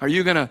 Are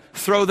you going to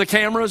throw the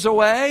cameras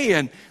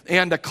away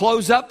and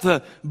close up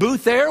the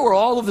booth there where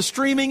all of the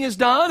streaming is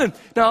done? And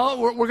no,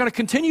 we're going to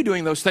continue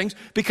doing those things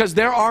because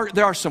there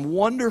are some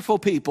wonderful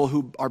people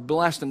who are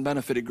blessed and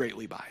benefited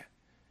greatly by it.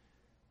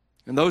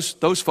 And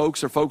those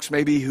folks are folks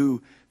maybe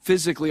who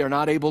physically are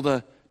not able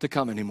to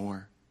come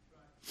anymore.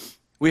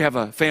 We have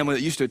a family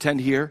that used to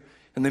attend here,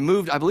 and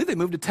I believe they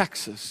moved to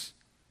Texas.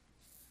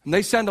 And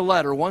they send a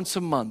letter once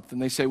a month,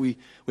 and they say, we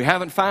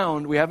haven't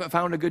found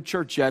a good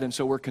church yet, and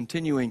so we're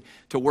continuing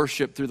to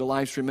worship through the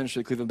live stream ministry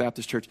of Cleveland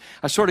Baptist Church.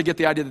 I sort of get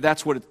the idea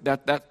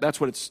that that's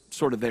what it's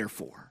sort of there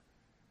for.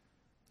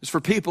 It's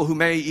for people who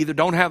may either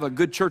don't have a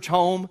good church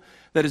home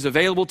that is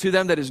available to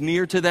them, that is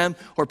near to them,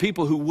 or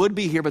people who would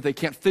be here but they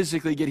can't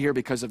physically get here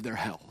because of their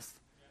health.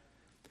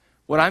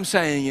 What I'm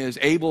saying is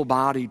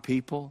able-bodied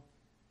people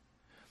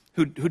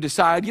who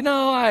decide,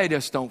 I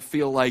just don't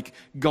feel like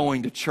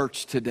going to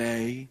church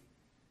today.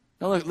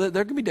 Now, look,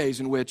 there can be days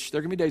in which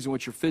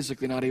you're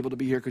physically not able to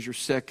be here because you're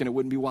sick and it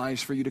wouldn't be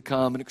wise for you to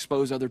come and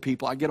expose other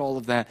people. I get all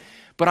of that.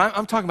 But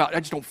I'm talking about I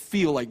just don't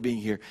feel like being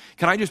here.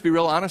 Can I just be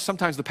real honest?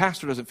 Sometimes the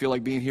pastor doesn't feel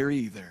like being here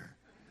either.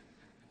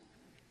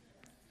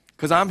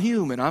 Because I'm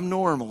human. I'm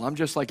normal. I'm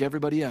just like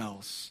everybody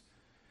else.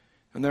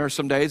 And there are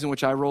some days in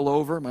which I roll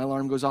over. My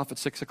alarm goes off at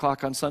 6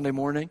 o'clock on Sunday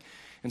morning.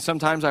 And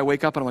sometimes I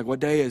wake up and I'm like,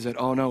 what day is it?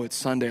 Oh, no, it's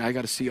Sunday. I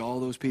got to see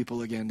all those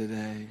people again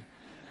today.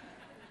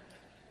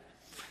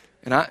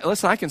 And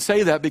I can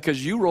say that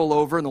because you roll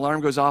over and the alarm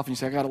goes off and you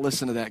say, I got to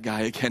listen to that guy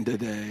again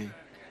today.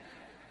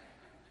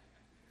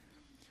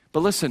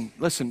 But listen,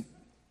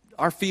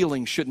 our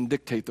feelings shouldn't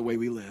dictate the way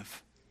we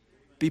live.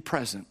 Be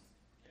present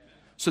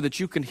so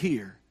that you can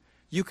hear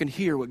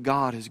what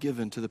God has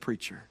given to the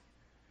preacher.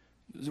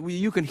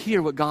 You can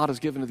hear what God has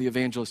given to the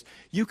evangelist.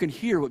 You can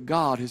hear what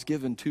God has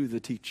given to the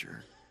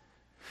teacher.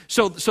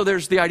 So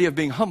there's the idea of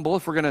being humble.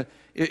 If we're going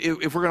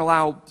to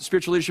allow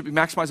spiritual leadership to be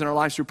maximized in our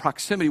lives through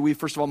proximity, we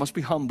first of all must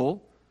be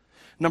humble.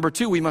 Number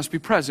 2, we must be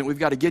present. We've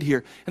got to get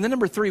here. And then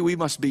number 3, we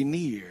must be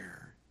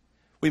near.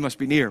 We must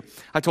be near.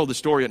 I told the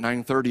story at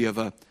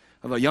 9:30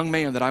 of a young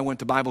man that I went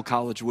to Bible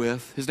college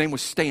with. His name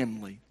was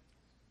Stanley.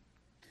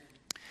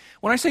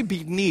 When I say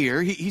be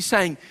near, he's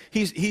saying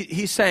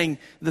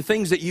the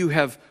things that you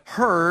have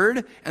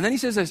heard, and then he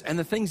says this, and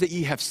the things that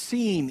ye have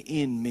seen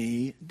in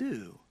me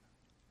do.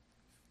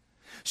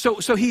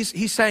 So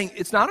he's saying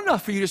it's not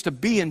enough for you just to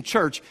be in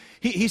church.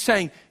 He's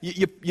saying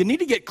you need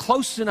to get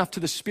close enough to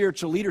the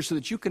spiritual leader so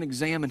that you can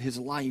examine his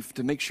life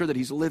to make sure that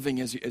he's living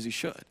as he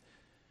should.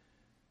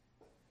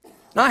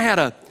 Now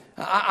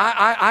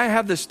I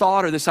have this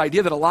thought or this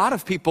idea that a lot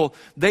of people,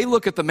 they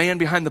look at the man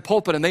behind the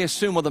pulpit and they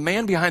assume, well, the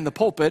man behind the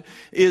pulpit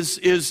is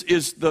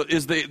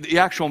the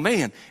actual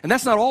man. And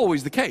that's not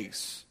always the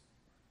case.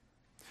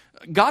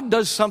 God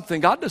does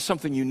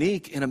something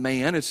unique in a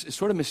man. It's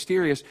sort of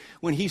mysterious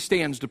when he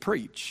stands to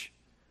preach.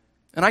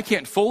 And I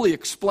can't fully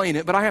explain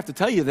it, but I have to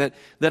tell you that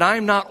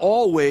I'm not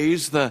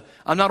always the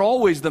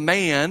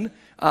man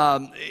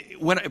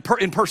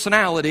in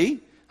personality.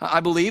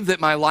 I believe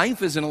that my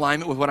life is in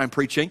alignment with what I'm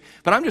preaching,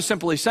 but I'm just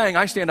simply saying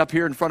I stand up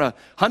here in front of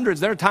hundreds.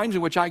 There are times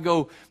in which I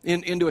go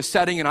into a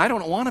setting and I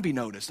don't want to be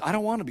noticed. I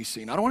don't want to be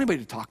seen. I don't want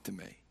anybody to talk to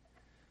me.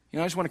 I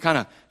just want to kind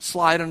of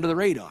slide under the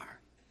radar.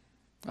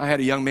 I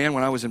had a young man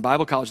when I was in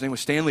Bible college. His name was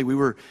Stanley. We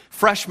were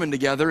freshmen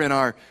together in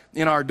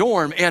our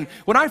dorm. And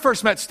when I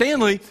first met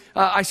Stanley,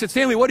 I said,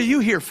 Stanley, what are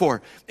you here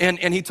for? And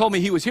he told me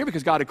he was here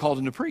because God had called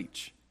him to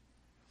preach.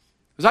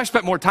 As I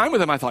spent more time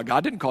with him, I thought,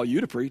 God didn't call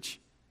you to preach.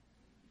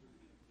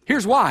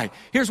 Here's why.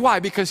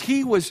 Because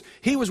he was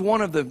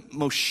one of the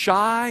most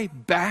shy,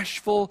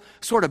 bashful,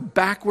 sort of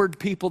backward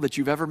people that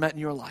you've ever met in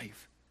your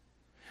life.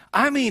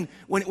 I mean,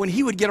 when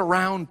he would get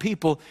around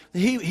people,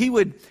 he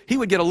would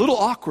get a little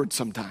awkward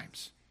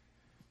sometimes.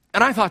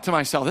 And I thought to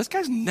myself, this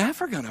guy's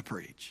never going to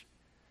preach.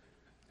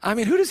 I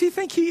mean, who does he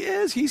think he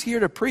is? He's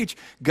here to preach.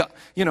 God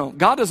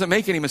doesn't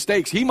make any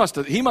mistakes. He must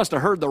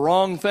have heard the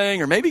wrong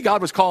thing, or maybe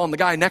God was calling the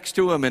guy next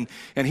to him,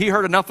 and he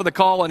heard enough of the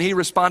call and he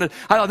responded.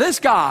 I thought, this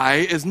guy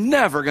is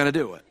never going to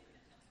do it.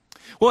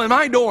 Well, in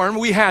my dorm,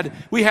 we had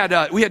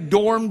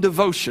dorm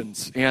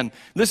devotions, and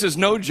this is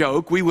no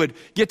joke. We would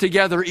get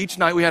together each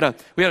night. We had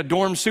a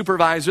dorm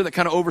supervisor that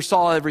kind of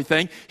oversaw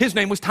everything. His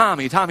name was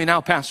Tommy. Tommy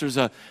now pastors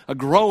a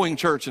growing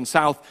church in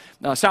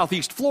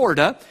southeast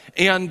Florida,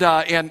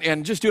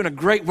 and just doing a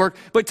great work.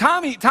 But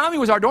Tommy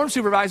was our dorm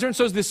supervisor, and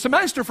so as the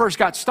semester first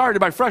got started,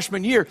 by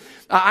freshman year,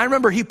 I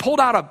remember he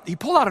pulled out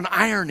an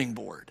ironing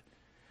board.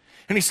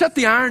 And he set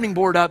the ironing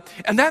board up,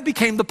 and that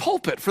became the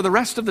pulpit for the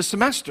rest of the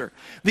semester.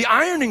 The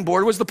ironing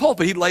board was the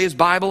pulpit. He'd lay his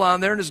Bible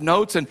on there and his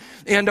notes, and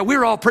we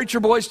were all preacher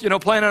boys,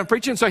 planning on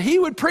preaching. So he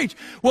would preach.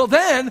 Well,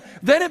 then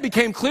it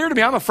became clear to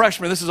me. I'm a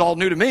freshman. This is all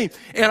new to me.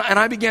 And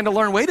I began to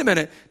learn, wait a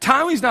minute,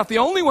 Tommy's not the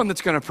only one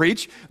that's going to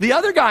preach. The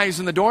other guys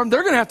in the dorm,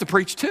 they're going to have to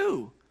preach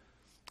too.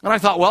 And I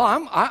thought, well,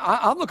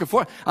 I'm looking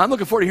forward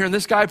to hearing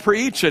this guy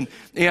preach, and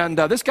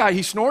this guy,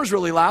 he snores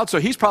really loud, so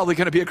he's probably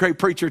going to be a great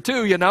preacher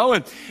too,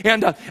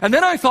 And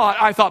then I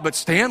thought, but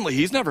Stanley,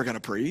 he's never going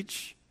to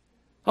preach.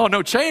 Oh,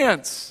 no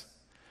chance.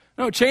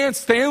 No chance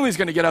Stanley's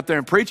going to get up there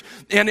and preach.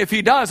 And if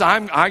he does,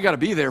 I got to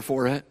be there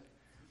for it.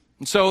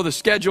 And so the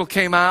schedule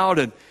came out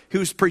and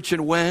who's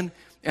preaching when.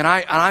 And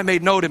I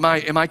made note in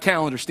my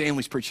calendar,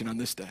 Stanley's preaching on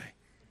this day.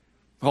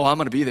 Oh, I'm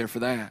going to be there for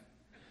that.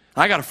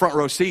 I got a front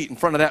row seat in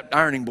front of that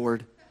ironing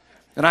board.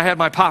 And I had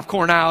my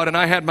popcorn out and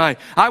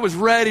I was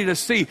ready to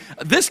see.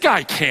 This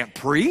guy can't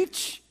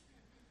preach.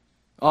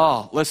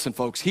 Oh, listen,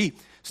 folks.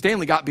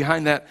 Stanley got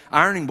behind that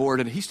ironing board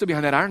and he stood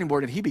behind that ironing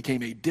board and he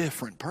became a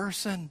different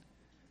person.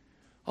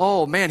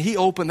 Oh, man, he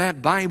opened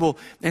that Bible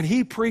and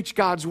he preached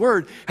God's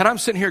word. And I'm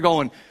sitting here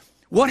going,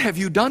 what have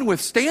you done with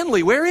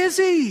Stanley? Where is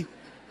he?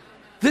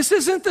 This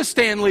isn't the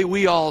Stanley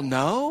we all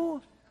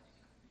know.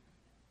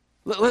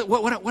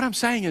 What I'm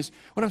saying is,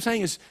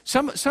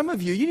 some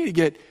of you need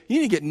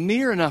to get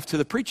near enough to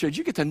the preacher that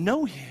you get to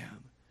know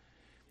him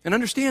and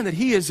understand that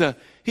he is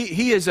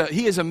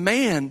a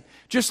man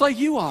just like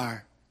you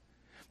are.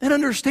 And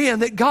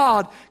understand that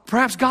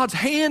perhaps God's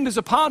hand is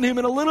upon him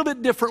in a little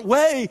bit different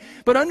way,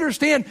 but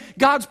understand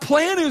God's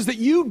plan is that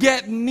you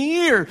get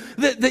near,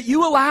 that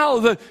you allow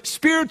the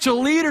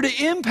spiritual leader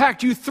to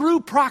impact you through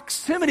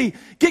proximity.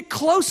 Get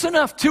close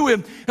enough to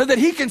him that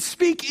he can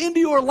speak into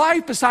your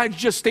life besides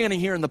just standing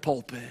here in the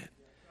pulpit.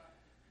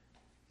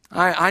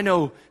 I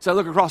know, as I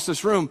look across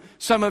this room,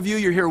 some of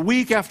you're here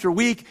week after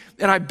week,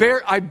 and I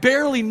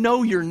barely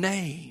know your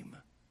name.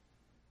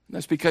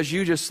 That's because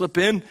you just slip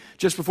in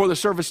just before the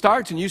service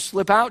starts and you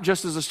slip out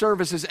just as the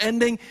service is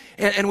ending.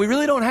 And we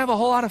really don't have a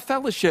whole lot of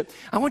fellowship.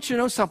 I want you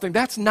to know something.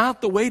 That's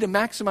not the way to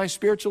maximize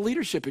spiritual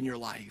leadership in your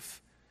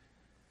life.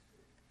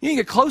 You can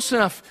get close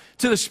enough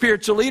to the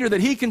spiritual leader that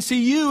he can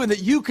see you and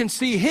that you can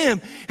see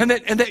him and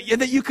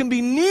that you can be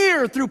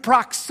near through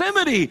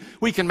proximity.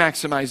 We can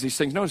maximize these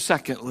things. Notice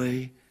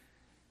secondly,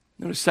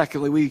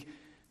 we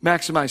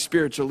maximize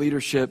spiritual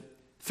leadership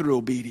through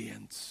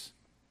obedience.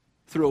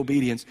 Through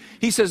obedience.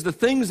 He says, the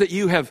things that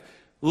you have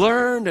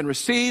learned and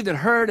received and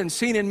heard and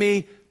seen in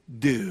me,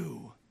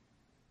 do.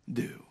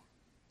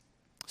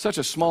 Such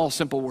a small,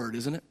 simple word,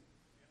 isn't it?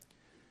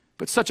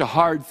 But such a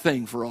hard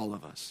thing for all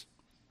of us.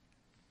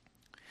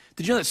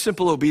 Did you know that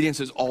simple obedience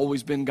has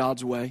always been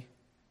God's way?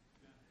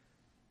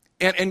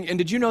 And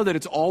did you know that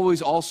it's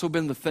always also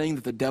been the thing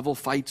that the devil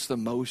fights the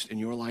most in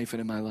your life and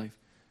in my life?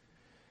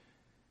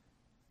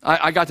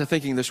 I got to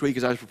thinking this week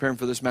as I was preparing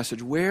for this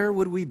message, where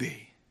would we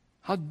be?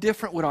 How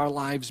different would our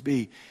lives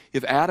be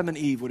if Adam and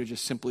Eve would have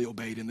just simply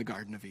obeyed in the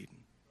Garden of Eden?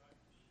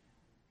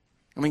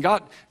 I mean,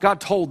 God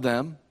told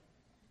them,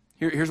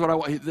 here's what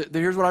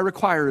I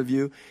require of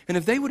you. And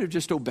if they would have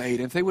just obeyed,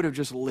 if they would have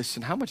just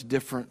listened, how much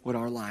different would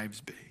our lives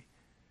be?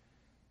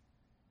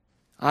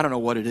 I don't know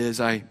what it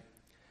is. I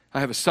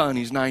have a son,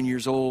 he's 9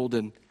 years old,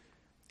 and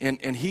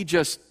he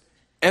just,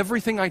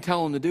 everything I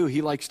tell him to do,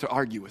 he likes to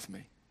argue with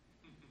me.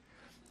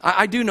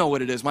 I do know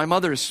what it is. My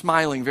mother is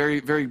smiling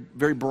very, very,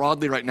 very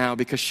broadly right now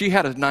because she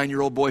had a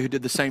 9-year-old boy who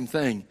did the same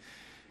thing.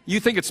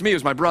 You think it's me, it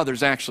was my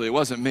brother's actually. It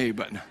wasn't me,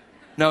 but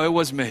no, it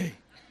was me.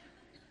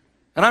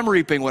 And I'm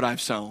reaping what I've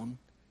sown.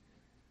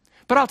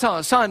 But I'll tell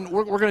him, son,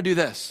 we're going to do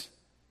this.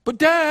 But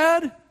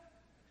Dad,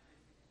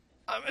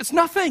 it's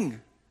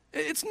nothing.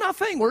 It's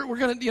nothing. We're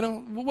going to,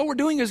 what we're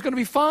doing is going to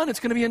be fun.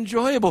 It's going to be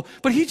enjoyable.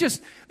 But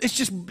it's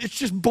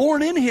just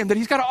born in him that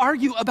he's got to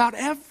argue about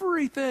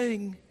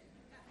everything.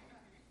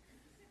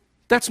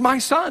 That's my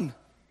son.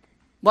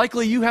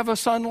 Likely you have a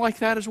son like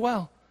that as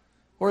well,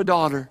 or a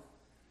daughter.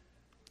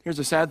 Here's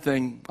the sad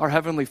thing. Our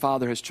Heavenly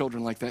Father has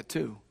children like that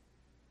too.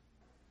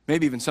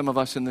 Maybe even some of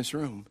us in this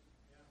room.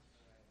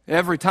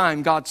 Every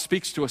time God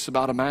speaks to us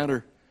about a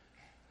matter.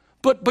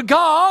 But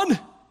God,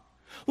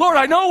 Lord,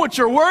 I know what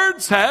your word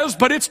says,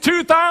 but it's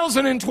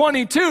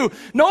 2022.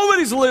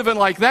 Nobody's living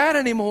like that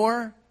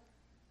anymore.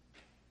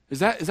 Is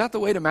that the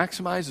way to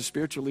maximize the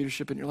spiritual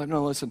leadership in your life?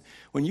 No, listen.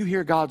 When you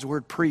hear God's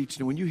word preached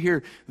and when you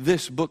hear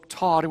this book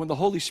taught and when the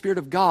Holy Spirit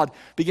of God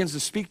begins to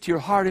speak to your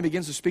heart and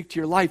begins to speak to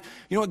your life,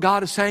 you know what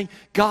God is saying?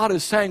 God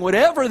is saying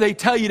whatever they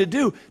tell you to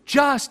do,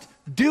 just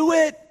do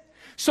it.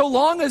 So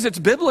long as it's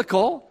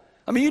biblical.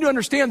 I mean, you do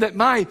understand that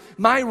my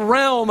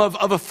realm of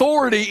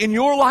authority in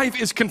your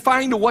life is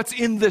confined to what's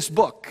in this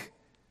book.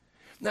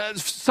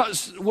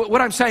 What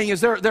I'm saying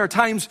is there are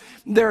times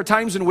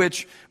in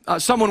which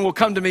someone will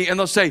come to me and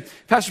they'll say,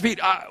 Pastor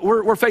Pete,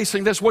 we're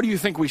facing this. What do you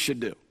think we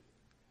should do?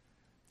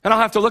 And I'll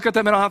have to look at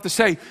them and I'll have to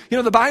say,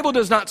 the Bible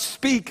does not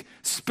speak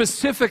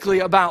specifically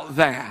about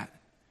that.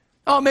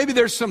 Oh, maybe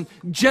there's some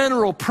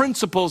general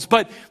principles,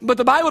 but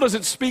the Bible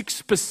doesn't speak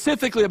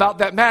specifically about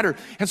that matter.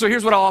 And so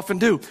here's what I'll often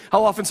do.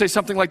 I'll often say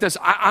something like this.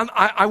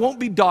 I won't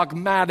be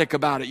dogmatic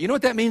about it. You know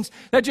what that means?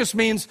 That just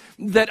means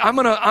that I'm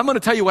gonna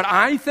tell you what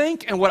I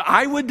think and what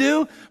I would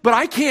do, but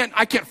I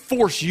can't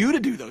force you to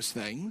do those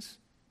things.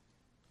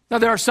 Now,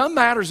 there are some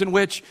matters in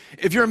which,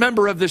 if you're a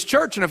member of this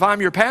church, and if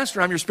I'm your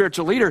pastor, I'm your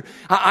spiritual leader,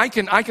 I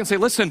can say,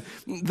 listen,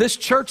 this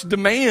church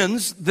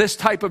demands this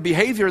type of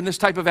behavior and this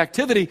type of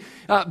activity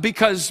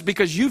because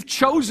you've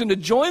chosen to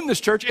join this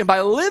church, and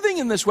by living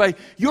in this way,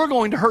 you're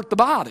going to hurt the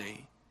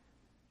body.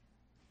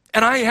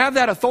 And I have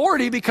that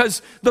authority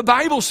because the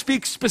Bible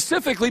speaks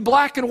specifically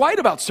black and white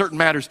about certain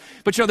matters.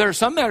 But there are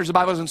some matters the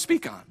Bible doesn't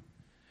speak on.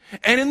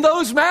 And in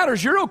those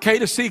matters, you're okay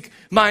to seek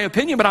my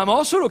opinion, but I'm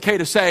also okay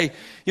to say,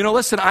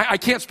 listen, I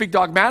can't speak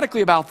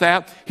dogmatically about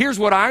that. Here's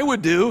what I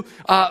would do.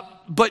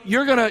 But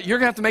you're gonna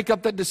have to make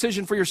up that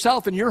decision for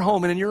yourself in your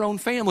home and in your own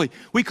family.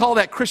 We call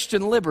that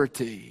Christian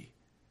liberty.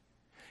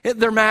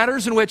 There are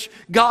matters in which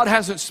God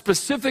hasn't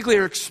specifically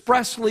or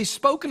expressly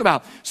spoken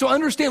about. So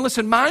understand,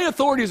 listen, my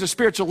authority as a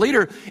spiritual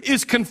leader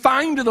is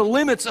confined to the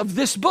limits of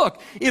this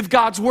book. If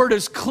God's word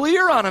is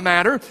clear on a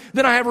matter,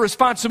 then I have a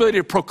responsibility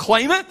to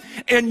proclaim it,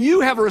 and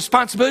you have a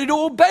responsibility to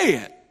obey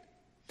it.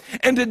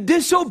 And to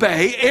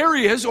disobey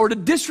areas or to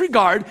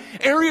disregard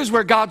areas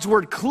where God's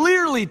word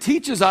clearly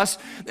teaches us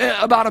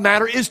about a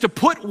matter is to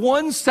put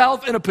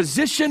oneself in a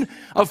position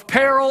of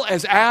peril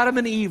as Adam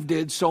and Eve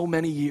did so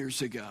many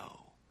years ago.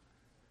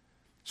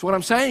 So what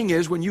I'm saying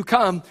is, when you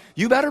come,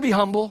 you better be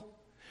humble,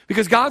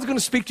 because God's going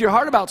to speak to your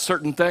heart about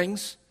certain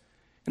things.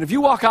 And if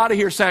you walk out of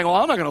here saying, well,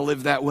 I'm not going to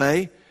live that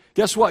way,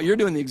 guess what? You're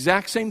doing the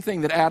exact same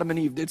thing that Adam and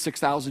Eve did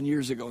 6,000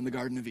 years ago in the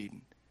Garden of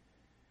Eden.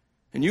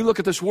 And you look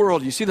at this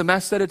world, you see the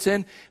mess that it's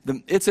in?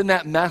 It's in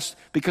that mess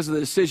because of the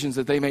decisions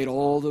that they made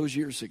all those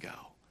years ago.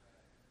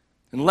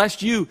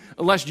 Unless you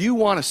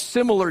want a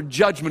similar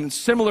judgment and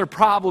similar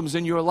problems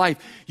in your life,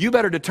 you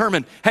better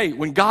determine, hey,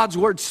 when God's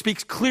word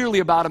speaks clearly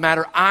about a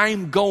matter,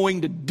 I'm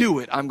going to do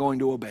it. I'm going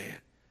to obey it.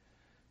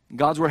 And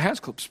God's word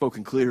has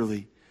spoken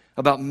clearly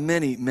about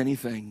many, many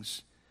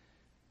things.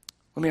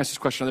 Let me ask this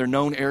question. Are there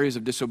known areas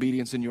of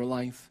disobedience in your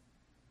life?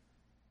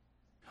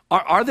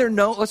 Are there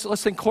known,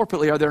 let's think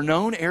corporately, are there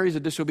known areas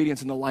of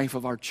disobedience in the life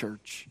of our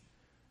church?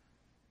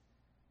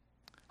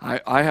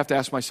 I have to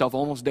ask myself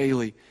almost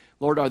daily,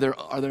 Lord, are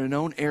there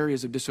known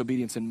areas of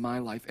disobedience in my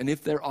life? And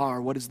if there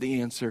are, what is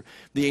the answer?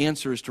 The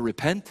answer is to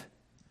repent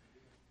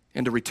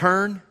and to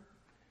return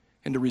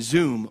and to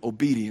resume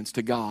obedience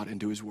to God and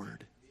to His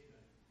Word.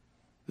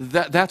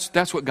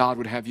 That's what God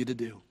would have you to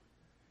do.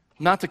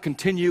 Not to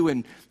continue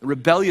in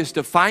rebellious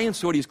defiance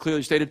to what He's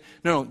clearly stated.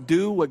 No,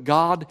 do what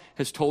God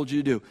has told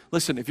you to do.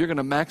 Listen, if you're going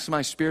to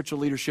maximize spiritual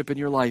leadership in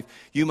your life,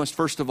 you must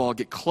first of all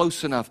get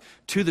close enough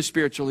to the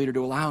spiritual leader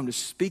to allow him to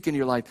speak in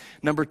your life.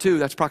 Number two,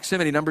 that's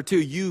proximity. Number two,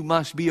 you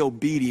must be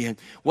obedient.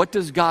 What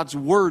does God's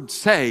word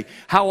say?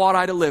 How ought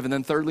I to live? And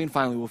then thirdly and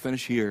finally, we'll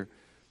finish here.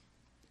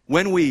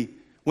 When we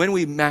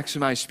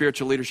maximize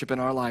spiritual leadership in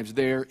our lives,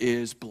 there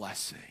is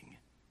blessing.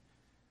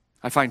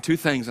 I find two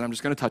things, and I'm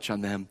just going to touch on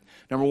them.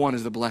 Number one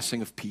is the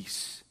blessing of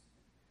peace.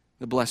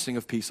 The blessing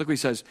of peace. Look what he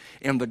says,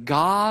 and the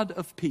God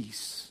of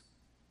peace.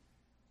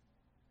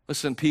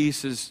 Listen,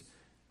 peace is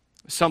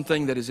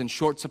something that is in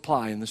short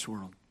supply in this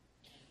world.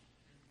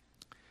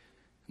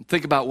 And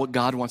think about what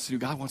God wants to do.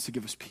 God wants to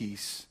give us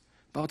peace.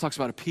 The Bible talks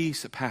about a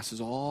peace that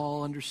passes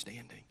all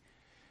understanding.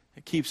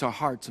 It keeps our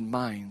hearts and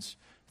minds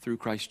through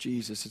Christ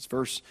Jesus. It's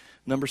verse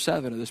number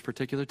 7 of this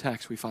particular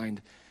text. We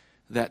find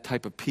that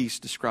type of peace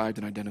described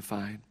and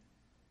identified.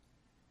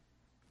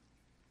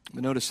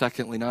 But notice,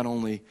 secondly, not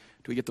only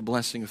do we get the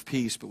blessing of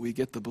peace, but we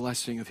get the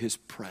blessing of His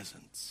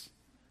presence.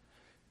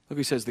 Look,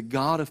 he says, the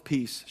God of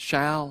peace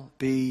shall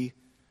be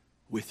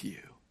with you.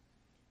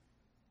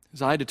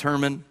 As I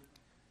determine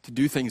to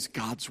do things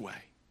God's way.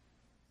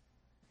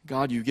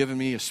 God, you've given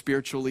me a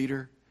spiritual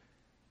leader.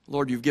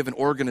 Lord, you've given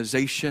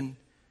organization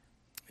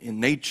in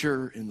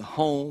nature, in the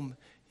home,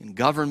 in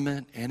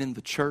government, and in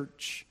the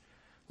church.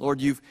 Lord,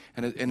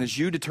 and as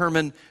you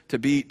determine to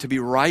be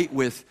right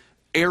with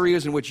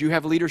areas in which you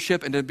have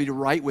leadership and to be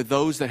right with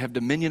those that have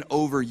dominion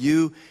over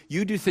you,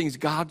 you do things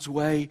God's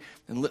way,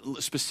 and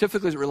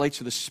specifically as it relates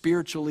to the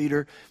spiritual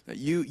leader, that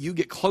you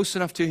get close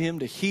enough to him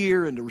to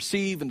hear and to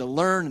receive and to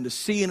learn and to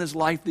see in his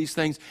life these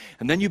things,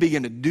 and then you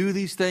begin to do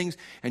these things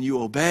and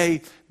you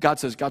obey. God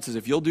says,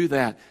 if you'll do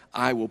that,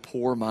 I will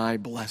pour my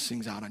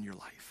blessings out on your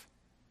life.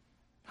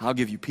 I'll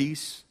give you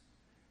peace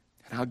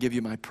and I'll give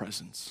you my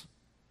presence.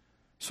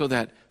 So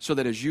that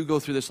as you go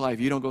through this life,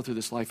 you don't go through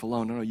this life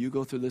alone. No, you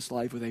go through this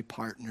life with a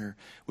partner,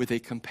 with a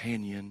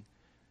companion.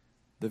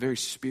 The very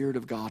Spirit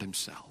of God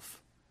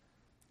Himself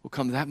will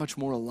come that much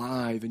more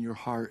alive in your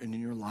heart and in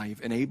your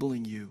life,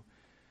 enabling you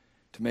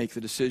to make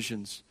the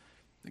decisions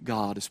that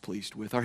God is pleased with.